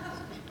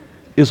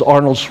is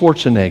Arnold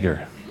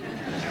Schwarzenegger.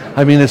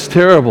 I mean, it's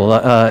terrible.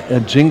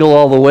 Jingle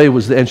All the Way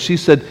was there. And she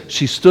said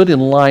she stood in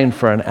line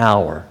for an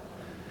hour.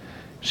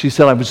 She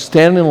said, I was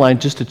standing in line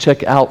just to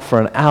check out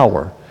for an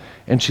hour.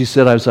 And she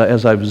said,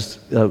 as I was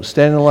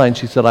standing in line,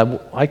 she said,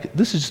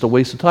 this is just a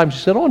waste of time. She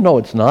said, oh, no,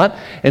 it's not.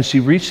 And she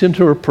reached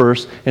into her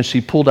purse, and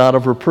she pulled out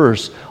of her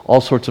purse all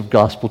sorts of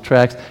gospel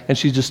tracts, and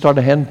she just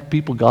started handing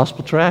people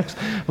gospel tracts.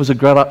 It was a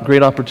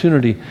great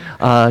opportunity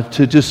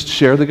to just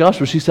share the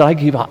gospel. She said, I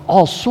gave out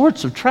all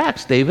sorts of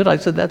tracts, David. I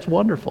said, that's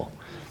wonderful.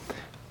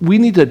 We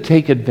need to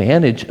take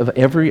advantage of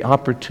every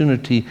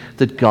opportunity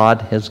that God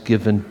has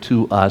given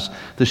to us.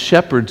 The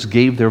shepherds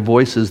gave their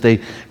voices. They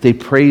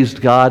praised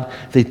God.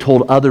 They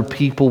told other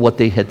people what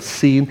they had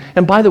seen.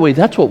 And by the way,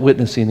 that's what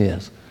witnessing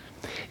is.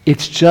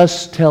 It's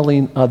just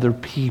telling other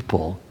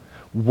people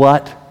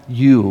what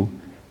you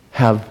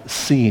have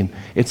seen.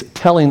 It's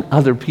telling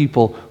other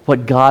people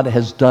what God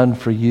has done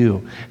for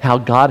you, how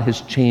God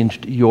has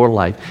changed your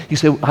life. You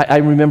say, I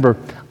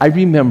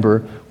remember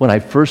when I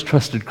first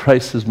trusted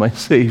Christ as my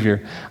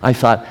Savior, I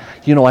thought,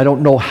 I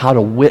don't know how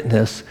to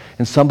witness,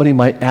 and somebody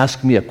might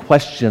ask me a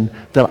question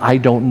that I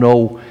don't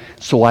know,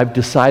 so I've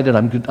decided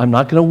I'm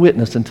not going to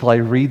witness until I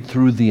read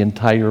through the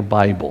entire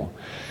Bible.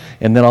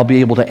 And then I'll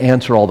be able to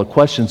answer all the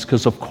questions,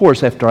 because of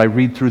course, after I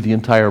read through the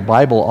entire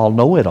Bible, I'll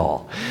know it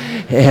all.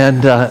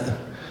 And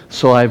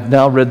so I've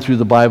now read through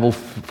the Bible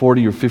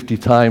 40 or 50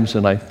 times,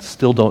 and I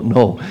still don't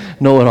know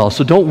it all.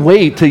 So don't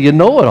wait till you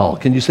know it all.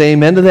 Can you say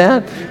amen to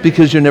that?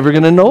 Because you're never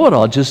going to know it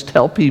all. Just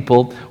tell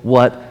people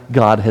what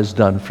God has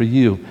done for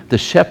you. The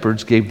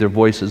shepherds gave their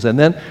voices. And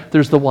then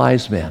there's the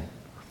wise men.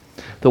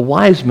 The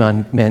wise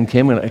men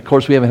came, and of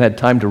course we haven't had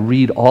time to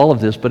read all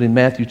of this, but in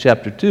Matthew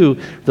chapter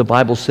 2, the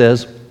Bible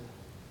says,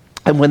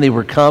 and when they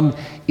were come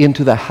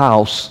into the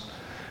house,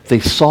 they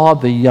saw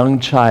the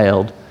young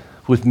child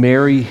with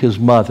Mary his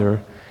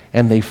mother,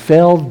 and they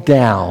fell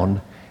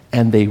down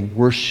and they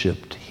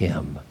worshiped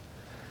him.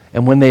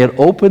 And when they had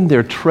opened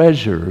their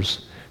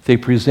treasures, they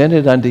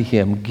presented unto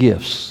him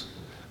gifts,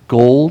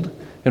 gold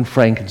and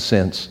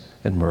frankincense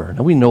and myrrh.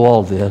 Now we know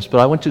all this,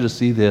 but I want you to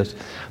see this.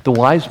 The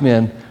wise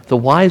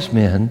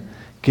men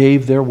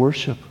gave their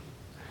worship.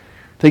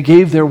 They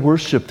gave their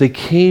worship. They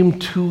came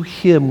to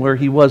him where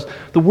he was.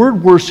 The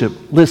word worship,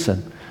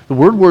 listen, the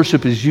word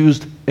worship is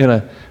used in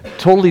a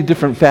totally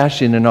different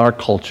fashion in our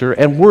culture,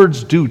 and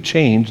words do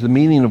change. The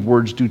meaning of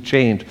words do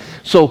change.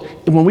 So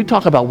when we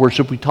talk about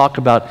worship, we talk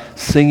about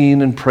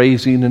singing and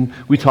praising, and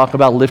we talk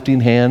about lifting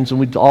hands,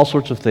 and all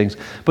sorts of things.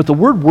 But the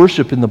word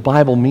worship in the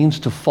Bible means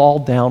to fall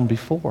down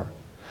before.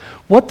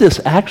 What this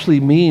actually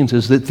means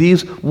is that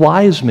these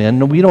wise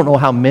men, and we don't know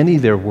how many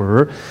there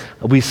were.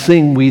 We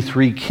sing We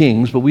Three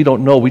Kings, but we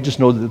don't know. We just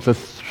know that the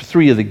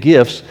three of the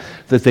gifts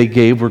that they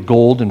gave were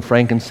gold and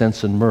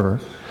frankincense and myrrh.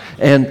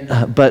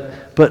 And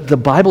but the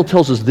Bible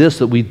tells us this,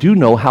 that we do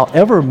know,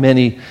 however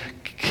many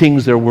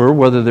kings there were,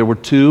 whether there were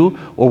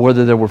 2 or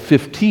whether there were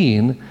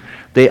 15,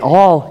 they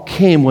all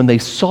came when they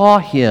saw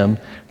him,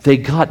 they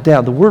got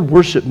down. The word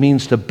worship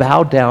means to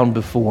bow down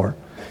before.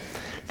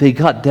 They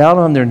got down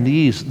on their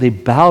knees, they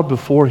bowed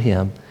before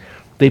him.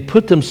 They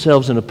put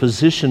themselves in a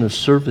position of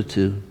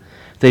servitude.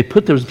 They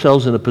put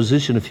themselves in a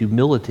position of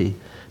humility.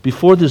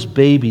 Before this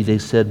baby, they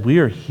said, we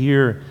are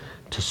here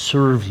to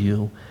serve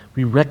you.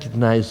 We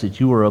recognize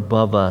that you are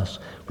above us.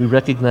 We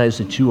recognize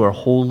that you are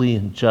holy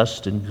and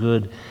just and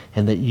good,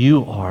 and that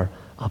you are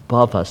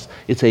above us.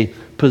 It's a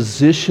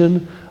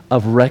position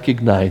of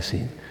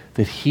recognizing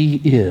that he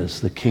is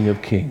the King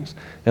of Kings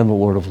and the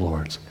Lord of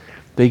Lords.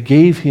 They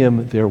gave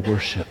him their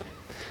worship.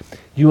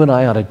 You and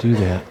I ought to do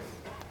that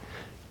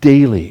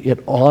daily.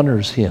 It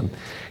honors him.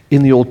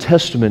 In the Old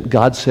Testament,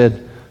 God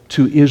said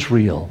to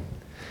Israel,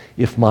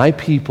 if my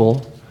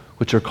people,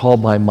 which are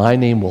called by my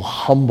name, will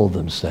humble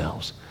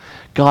themselves.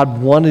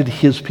 God wanted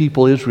his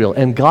people Israel,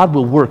 and God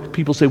will work.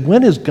 People say,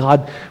 when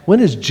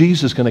is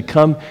Jesus going to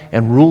come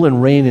and rule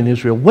and reign in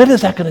Israel? When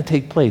is that going to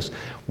take place?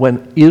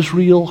 When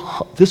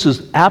Israel, this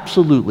is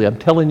absolutely, I'm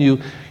telling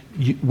you,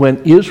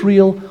 when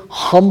Israel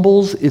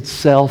humbles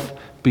itself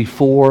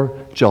before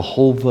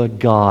Jehovah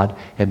God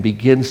and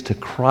begins to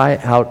cry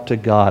out to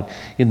God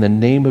in the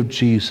name of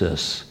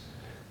Jesus,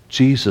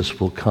 Jesus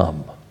will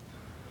come.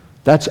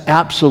 That's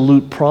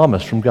absolute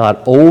promise from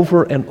God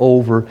over and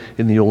over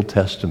in the Old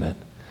Testament.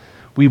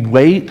 We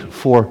wait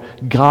for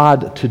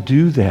God to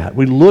do that.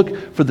 We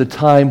look for the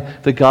time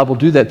that God will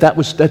do that.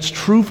 That's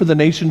true for the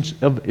nations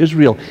of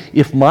Israel.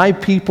 If my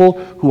people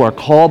who are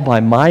called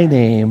by my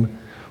name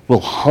will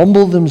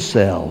humble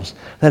themselves,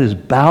 that is,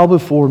 bow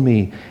before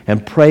me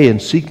and pray and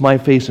seek my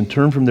face and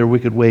turn from their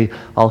wicked way,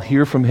 I'll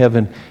hear from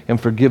heaven and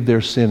forgive their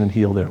sin and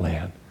heal their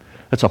land.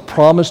 That's a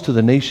promise to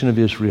the nation of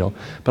Israel.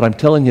 But I'm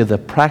telling you, the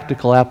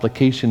practical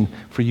application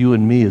for you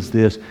and me is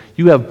this.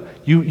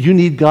 You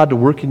need God to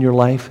work in your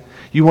life.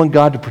 You want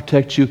God to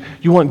protect you.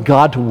 You want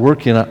God to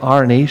work in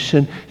our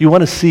nation. You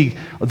want to see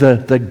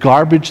the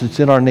garbage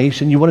that's in our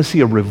nation. You want to see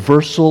a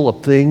reversal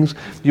of things.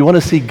 You want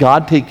to see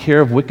God take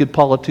care of wicked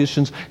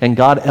politicians and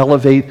God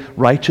elevate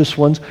righteous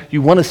ones.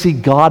 You want to see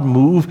God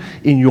move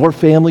in your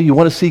family. You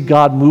want to see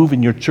God move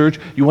in your church.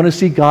 You want to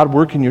see God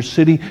work in your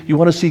city. You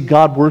want to see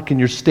God work in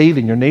your state,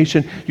 in your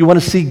nation. You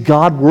want to see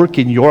God work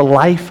in your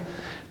life.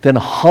 Then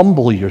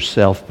humble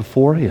yourself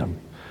before Him.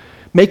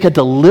 Make a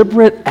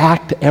deliberate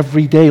act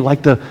every day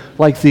like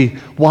the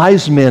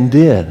wise men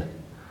did.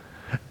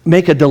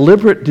 Make a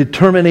deliberate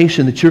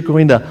determination that you're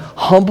going to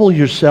humble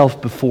yourself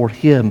before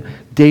Him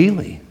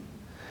daily.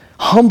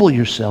 Humble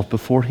yourself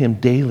before Him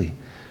daily,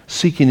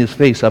 seeking His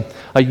face.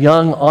 A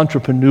young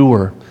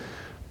entrepreneur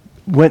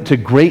went to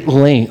great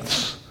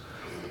lengths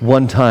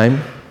one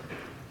time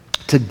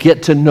to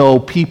get to know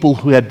people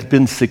who had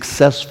been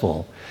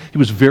successful. He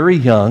was very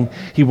young.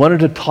 He wanted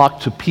to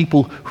talk to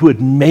people who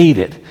had made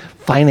it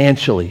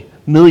financially,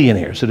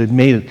 millionaires that had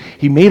made it.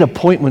 He made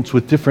appointments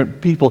with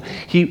different people.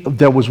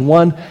 There was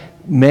one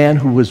man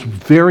who was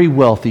very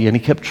wealthy, and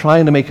he kept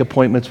trying to make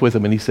appointments with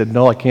him, and he said,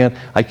 no, I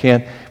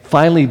can't.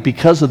 Finally,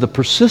 because of the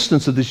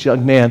persistence of this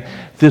young man,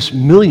 this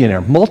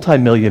millionaire,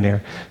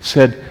 multimillionaire,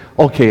 said,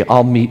 okay,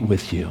 I'll meet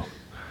with you.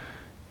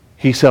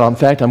 He said, in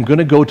fact, I'm going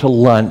to go to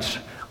lunch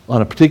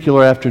on a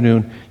particular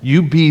afternoon.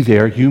 You be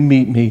there, you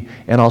meet me,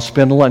 and I'll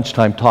spend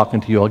lunchtime talking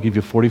to you. I'll give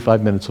you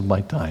 45 minutes of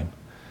my time.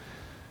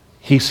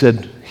 He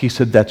said,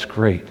 that's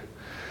great.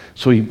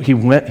 So he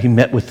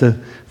met with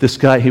this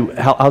guy.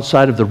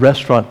 Outside of the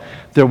restaurant,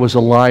 there was a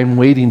line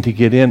waiting to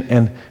get in,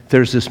 and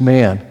there's this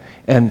man.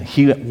 And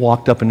he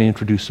walked up and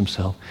introduced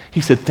himself. He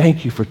said,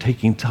 thank you for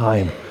taking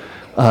time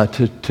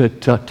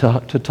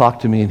to talk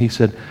to me. And he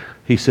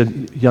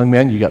said, young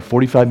man, you got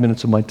 45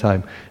 minutes of my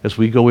time. As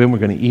we go in, we're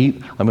going to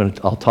eat.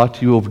 I'll talk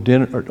to you over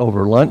dinner, or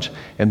over lunch,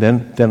 and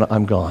then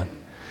I'm gone.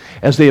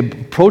 As they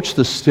approached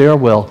the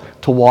stairwell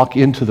to walk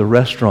into the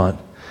restaurant,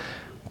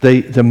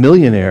 the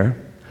millionaire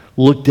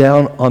looked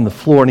down on the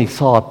floor and he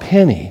saw a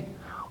penny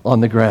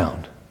on the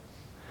ground.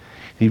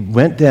 He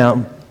went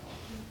down,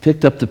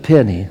 picked up the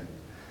penny,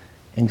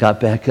 and got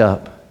back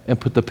up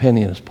and put the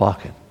penny in his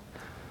pocket.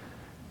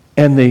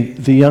 And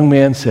the young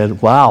man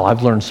said, wow,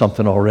 I've learned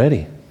something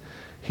already.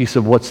 He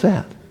said, what's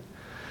that?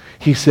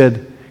 He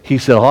said,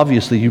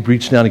 obviously you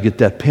reached down to get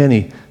that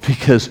penny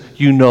because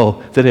you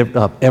know that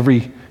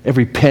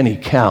every penny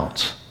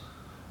counts.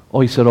 Oh,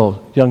 he said,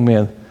 oh, young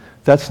man,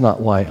 that's not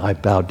why I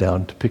bowed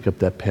down to pick up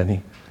that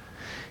penny.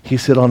 He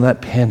said, on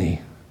that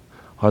penny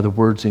are the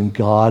words, in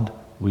God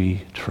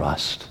we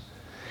trust.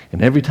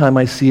 And every time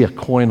I see a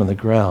coin on the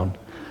ground,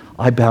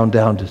 I bow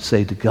down to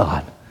say to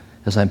God,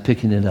 as I'm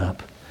picking it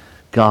up,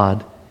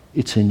 God,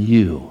 it's in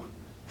you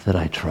that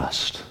I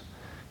trust.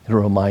 It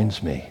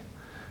reminds me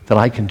that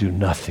I can do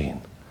nothing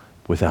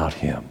without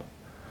Him.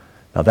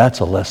 Now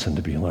that's a lesson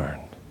to be learned.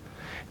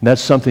 And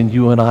that's something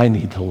you and I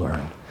need to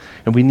learn.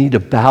 And we need to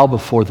bow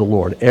before the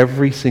Lord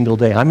every single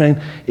day. I mean,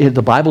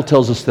 the Bible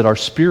tells us that our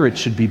spirit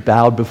should be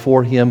bowed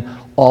before Him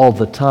all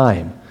the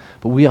time.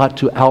 But we ought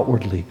to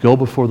outwardly go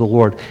before the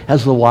Lord,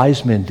 as the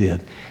wise men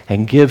did,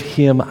 and give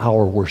Him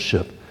our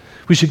worship.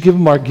 We should give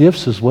Him our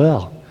gifts as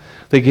well.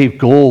 They gave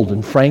gold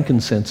and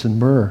frankincense and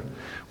myrrh.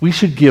 We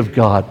should give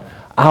God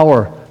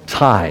our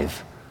tithe,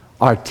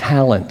 our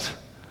talent,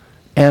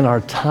 and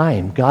our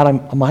time.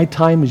 God, my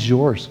time is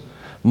yours.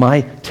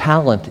 My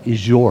talent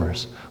is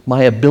yours.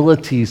 My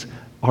abilities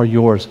are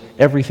yours.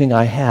 Everything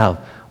I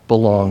have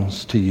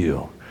belongs to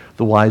you.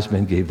 The wise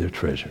men gave their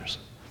treasures.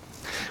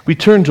 We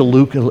turned to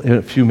Luke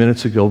a few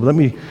minutes ago, but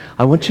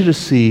I want you to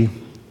see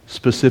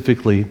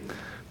specifically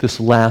this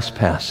last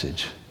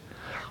passage.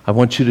 I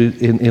want you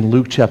to, in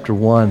Luke chapter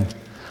 1,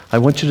 I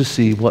want you to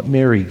see what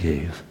Mary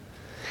gave.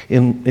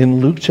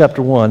 In Luke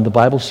chapter 1, the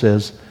Bible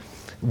says,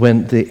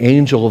 when the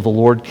angel of the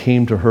Lord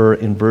came to her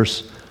in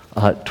verse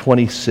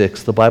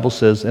 26, the Bible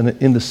says, and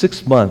in the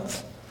 6th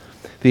month,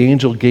 the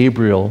angel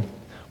Gabriel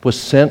was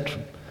sent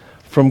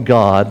from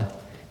God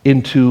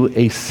into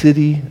a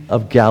city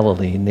of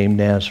Galilee named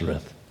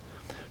Nazareth,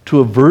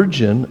 to a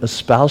virgin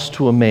espoused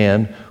to a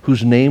man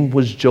whose name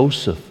was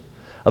Joseph,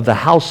 of the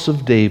house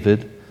of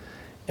David,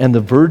 and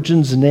the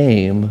virgin's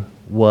name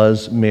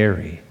was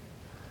Mary.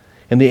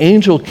 And the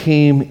angel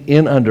came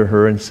in unto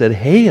her and said,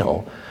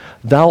 Hail,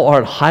 thou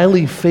art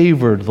highly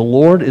favored, the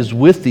Lord is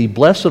with thee,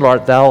 blessed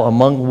art thou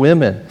among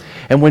women.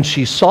 And when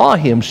she saw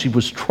him, she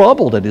was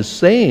troubled at his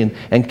saying,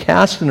 and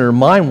cast in her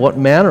mind what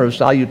manner of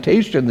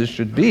salutation this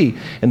should be.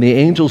 And the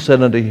angel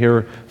said unto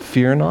her,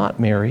 Fear not,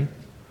 Mary,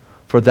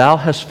 for thou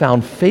hast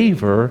found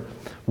favor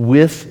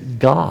with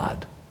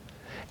God.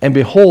 And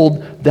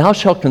behold, thou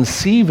shalt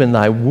conceive in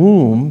thy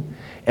womb,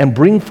 and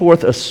bring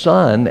forth a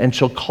son, and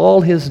shall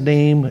call his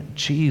name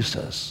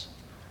Jesus.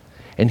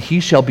 And he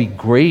shall be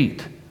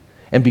great,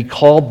 and be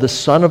called the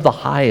Son of the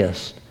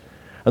Highest.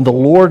 And the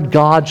Lord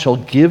God shall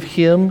give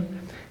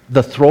him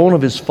the throne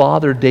of his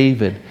father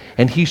David,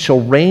 and he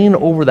shall reign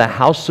over the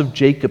house of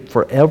Jacob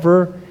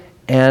forever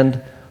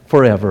and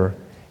forever.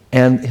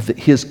 And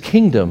his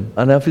kingdom,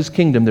 and of his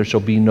kingdom there shall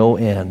be no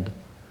end.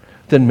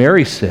 Then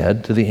Mary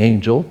said to the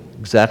angel,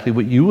 exactly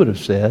what you would have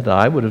said,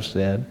 I would have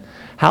said,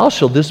 how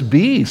shall this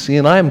be,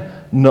 seeing I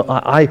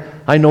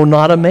know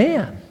not a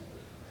man?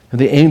 And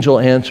the angel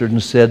answered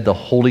and said, the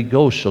Holy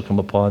Ghost shall come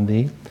upon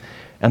thee,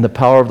 and the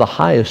power of the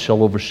highest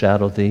shall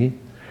overshadow thee.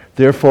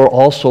 Therefore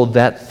also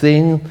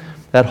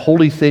that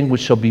holy thing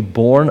which shall be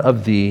born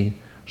of thee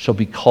shall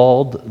be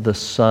called the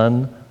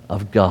Son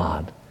of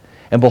God.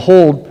 And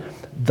behold,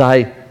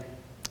 thy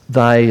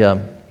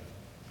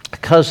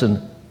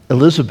cousin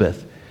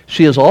Elizabeth,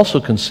 she has also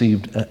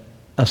conceived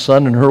a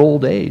son in her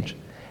old age.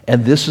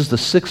 And this is the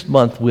 6th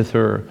month with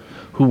her,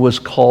 who was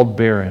called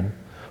barren.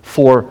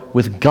 For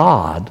with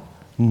God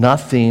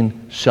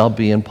nothing shall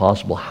be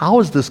impossible. How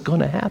is this going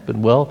to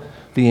happen? Well,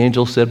 the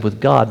angel said, with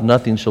God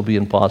nothing shall be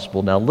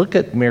impossible. Now look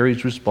at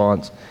Mary's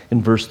response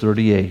in verse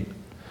 38.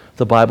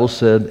 The Bible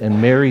said,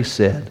 and Mary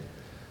said,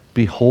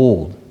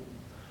 behold,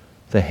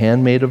 the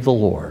handmaid of the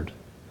Lord,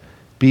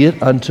 be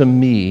it unto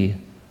me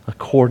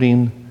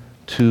according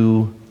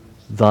to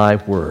thy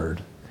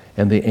word.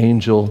 And the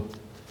angel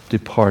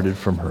departed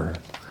from her.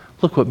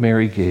 Look what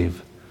Mary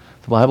gave.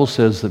 The Bible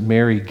says that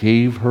Mary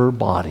gave her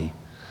body.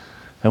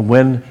 And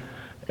when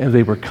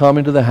they were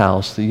coming to the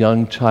house, the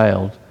young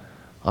child,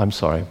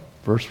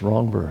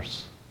 wrong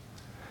verse.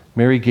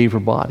 Mary gave her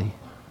body.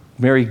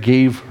 Mary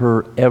gave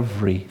her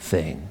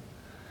everything.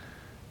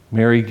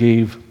 Mary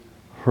gave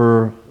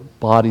her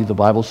body. The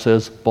Bible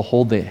says,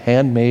 behold, the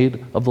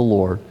handmaid of the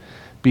Lord,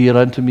 be it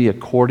unto me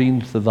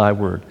according to thy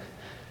word.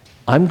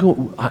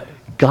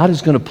 God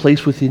is going to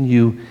place within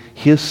you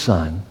his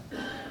son.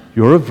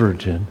 You're a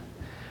virgin.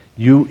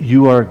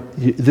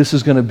 This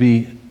is going to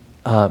be,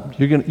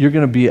 you're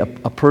going to be a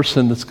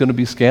person that's going to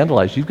be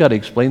scandalized. You've got to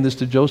explain this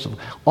to Joseph.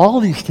 All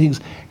these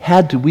things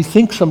we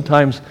think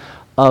sometimes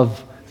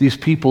of these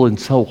people in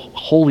so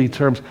holy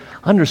terms.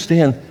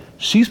 Understand,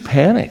 she's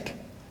panicked.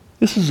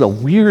 This is a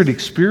weird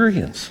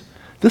experience.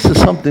 This is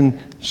something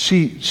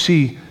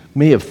she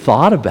may have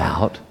thought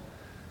about,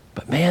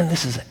 but man,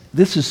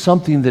 this is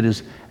something that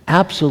is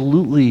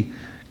absolutely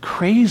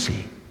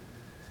crazy.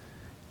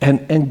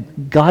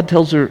 And God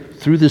tells her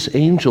through this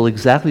angel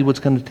exactly what's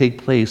going to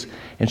take place,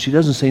 and she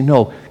doesn't say,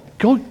 no,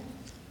 go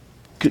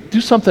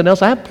do something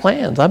else. I have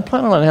plans. I'm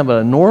planning on having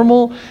a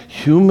normal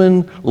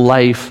human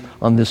life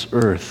on this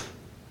earth.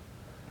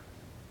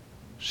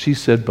 She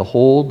said,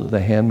 behold, the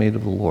handmaid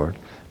of the Lord,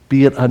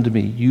 be it unto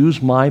me.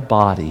 Use my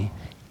body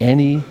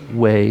any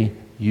way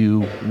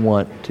you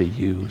want to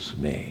use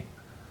me.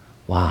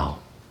 Wow.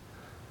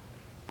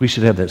 We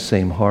should have that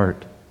same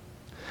heart.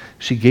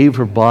 She gave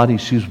her body.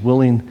 She was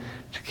willing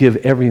to give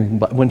everything.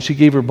 But when she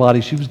gave her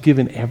body, she was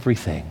given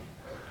everything.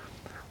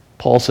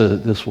 Paul said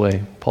it this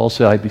way. Paul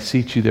said, I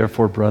beseech you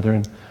therefore,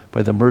 brethren,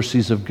 by the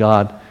mercies of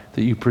God,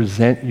 that you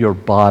present your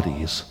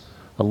bodies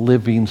a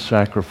living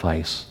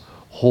sacrifice,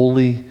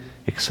 holy,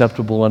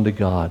 acceptable unto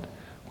God,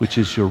 which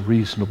is your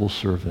reasonable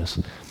service.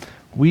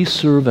 We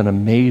serve an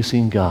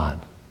amazing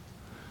God.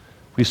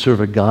 We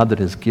serve a God that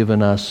has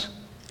given us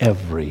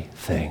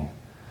everything.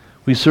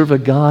 We serve a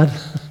God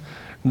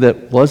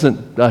that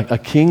wasn't a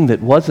king that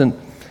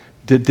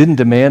didn't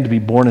demand to be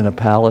born in a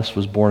palace,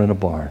 was born in a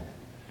barn.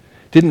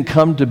 Didn't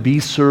come to be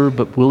served,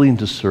 but willing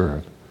to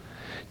serve.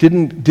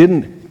 Didn't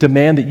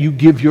demand that you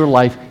give your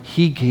life.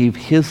 He gave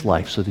his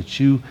life so that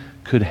you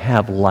could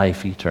have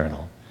life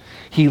eternal.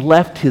 He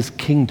left his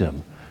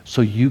kingdom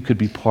so you could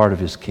be part of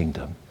his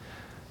kingdom.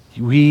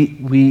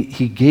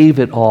 He gave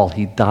it all.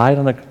 He died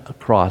on a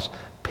cross,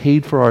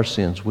 paid for our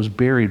sins, was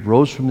buried,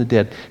 rose from the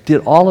dead,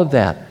 did all of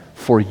that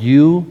for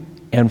you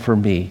and for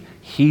me.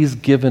 He's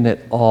given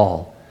it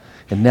all.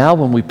 And now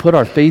when we put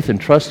our faith and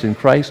trust in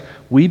Christ,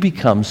 we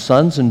become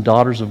sons and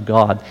daughters of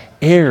God,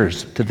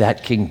 heirs to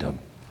that kingdom.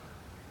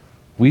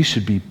 We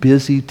should be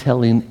busy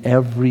telling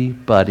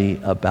everybody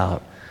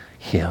about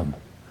him.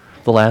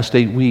 The last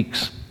 8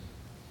 weeks,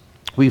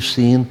 we've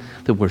seen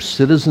that we're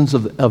citizens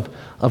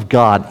of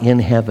God in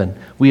heaven.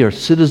 We are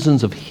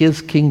citizens of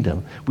his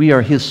kingdom. We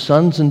are his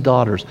sons and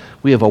daughters.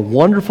 We have a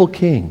wonderful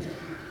king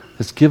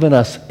that's given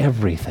us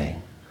everything.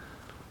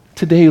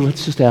 Today,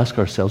 let's just ask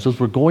ourselves, as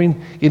we're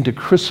going into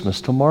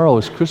Christmas, tomorrow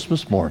is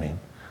Christmas morning,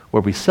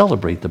 where we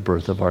celebrate the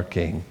birth of our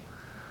King.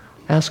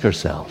 Ask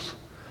ourselves,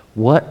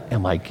 what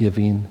am I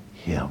giving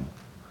him?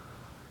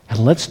 And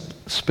let's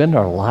spend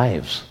our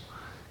lives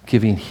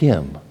giving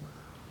him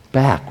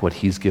back what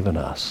he's given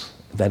us.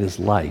 That is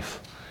life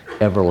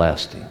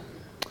everlasting.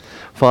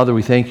 Father,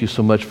 we thank you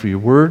so much for your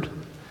word.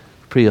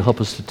 Pray you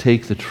help us to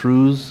take the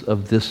truths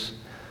of this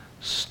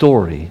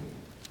story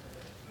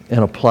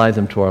and apply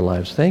them to our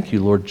lives. Thank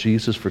you, Lord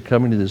Jesus, for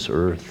coming to this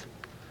earth.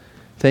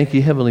 Thank you,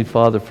 Heavenly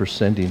Father, for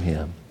sending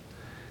him.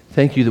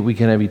 Thank you that we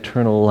can have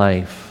eternal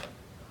life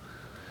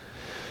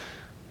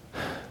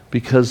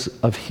because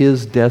of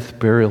his death,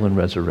 burial, and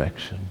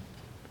resurrection.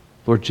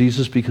 Lord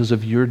Jesus, because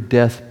of your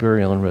death,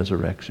 burial, and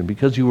resurrection,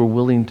 because you were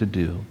willing to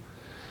do.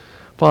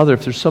 Father,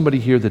 if there's somebody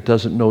here that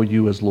doesn't know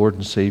you as Lord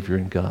and Savior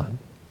and God,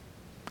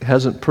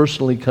 hasn't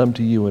personally come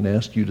to you and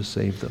asked you to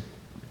save them,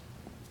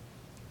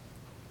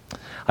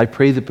 I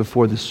pray that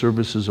before this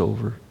service is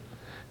over,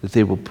 that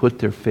they will put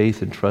their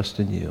faith and trust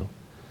in you,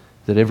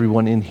 that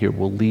everyone in here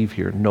will leave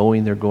here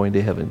knowing they're going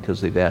to heaven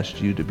because they've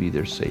asked you to be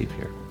their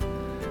Savior.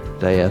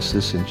 And I ask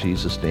this in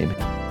Jesus' name.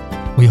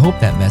 We hope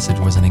that message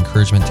was an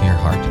encouragement to your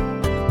heart.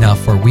 Now,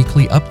 for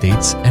weekly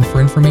updates and for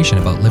information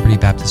about Liberty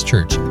Baptist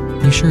Church,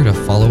 be sure to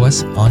follow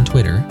us on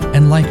Twitter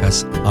and like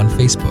us on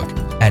Facebook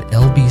at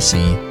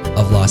LBC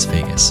of Las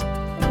Vegas.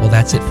 Well,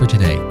 that's it for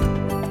today.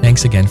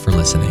 Thanks again for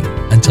listening.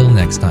 Until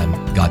next time,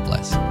 God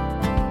bless.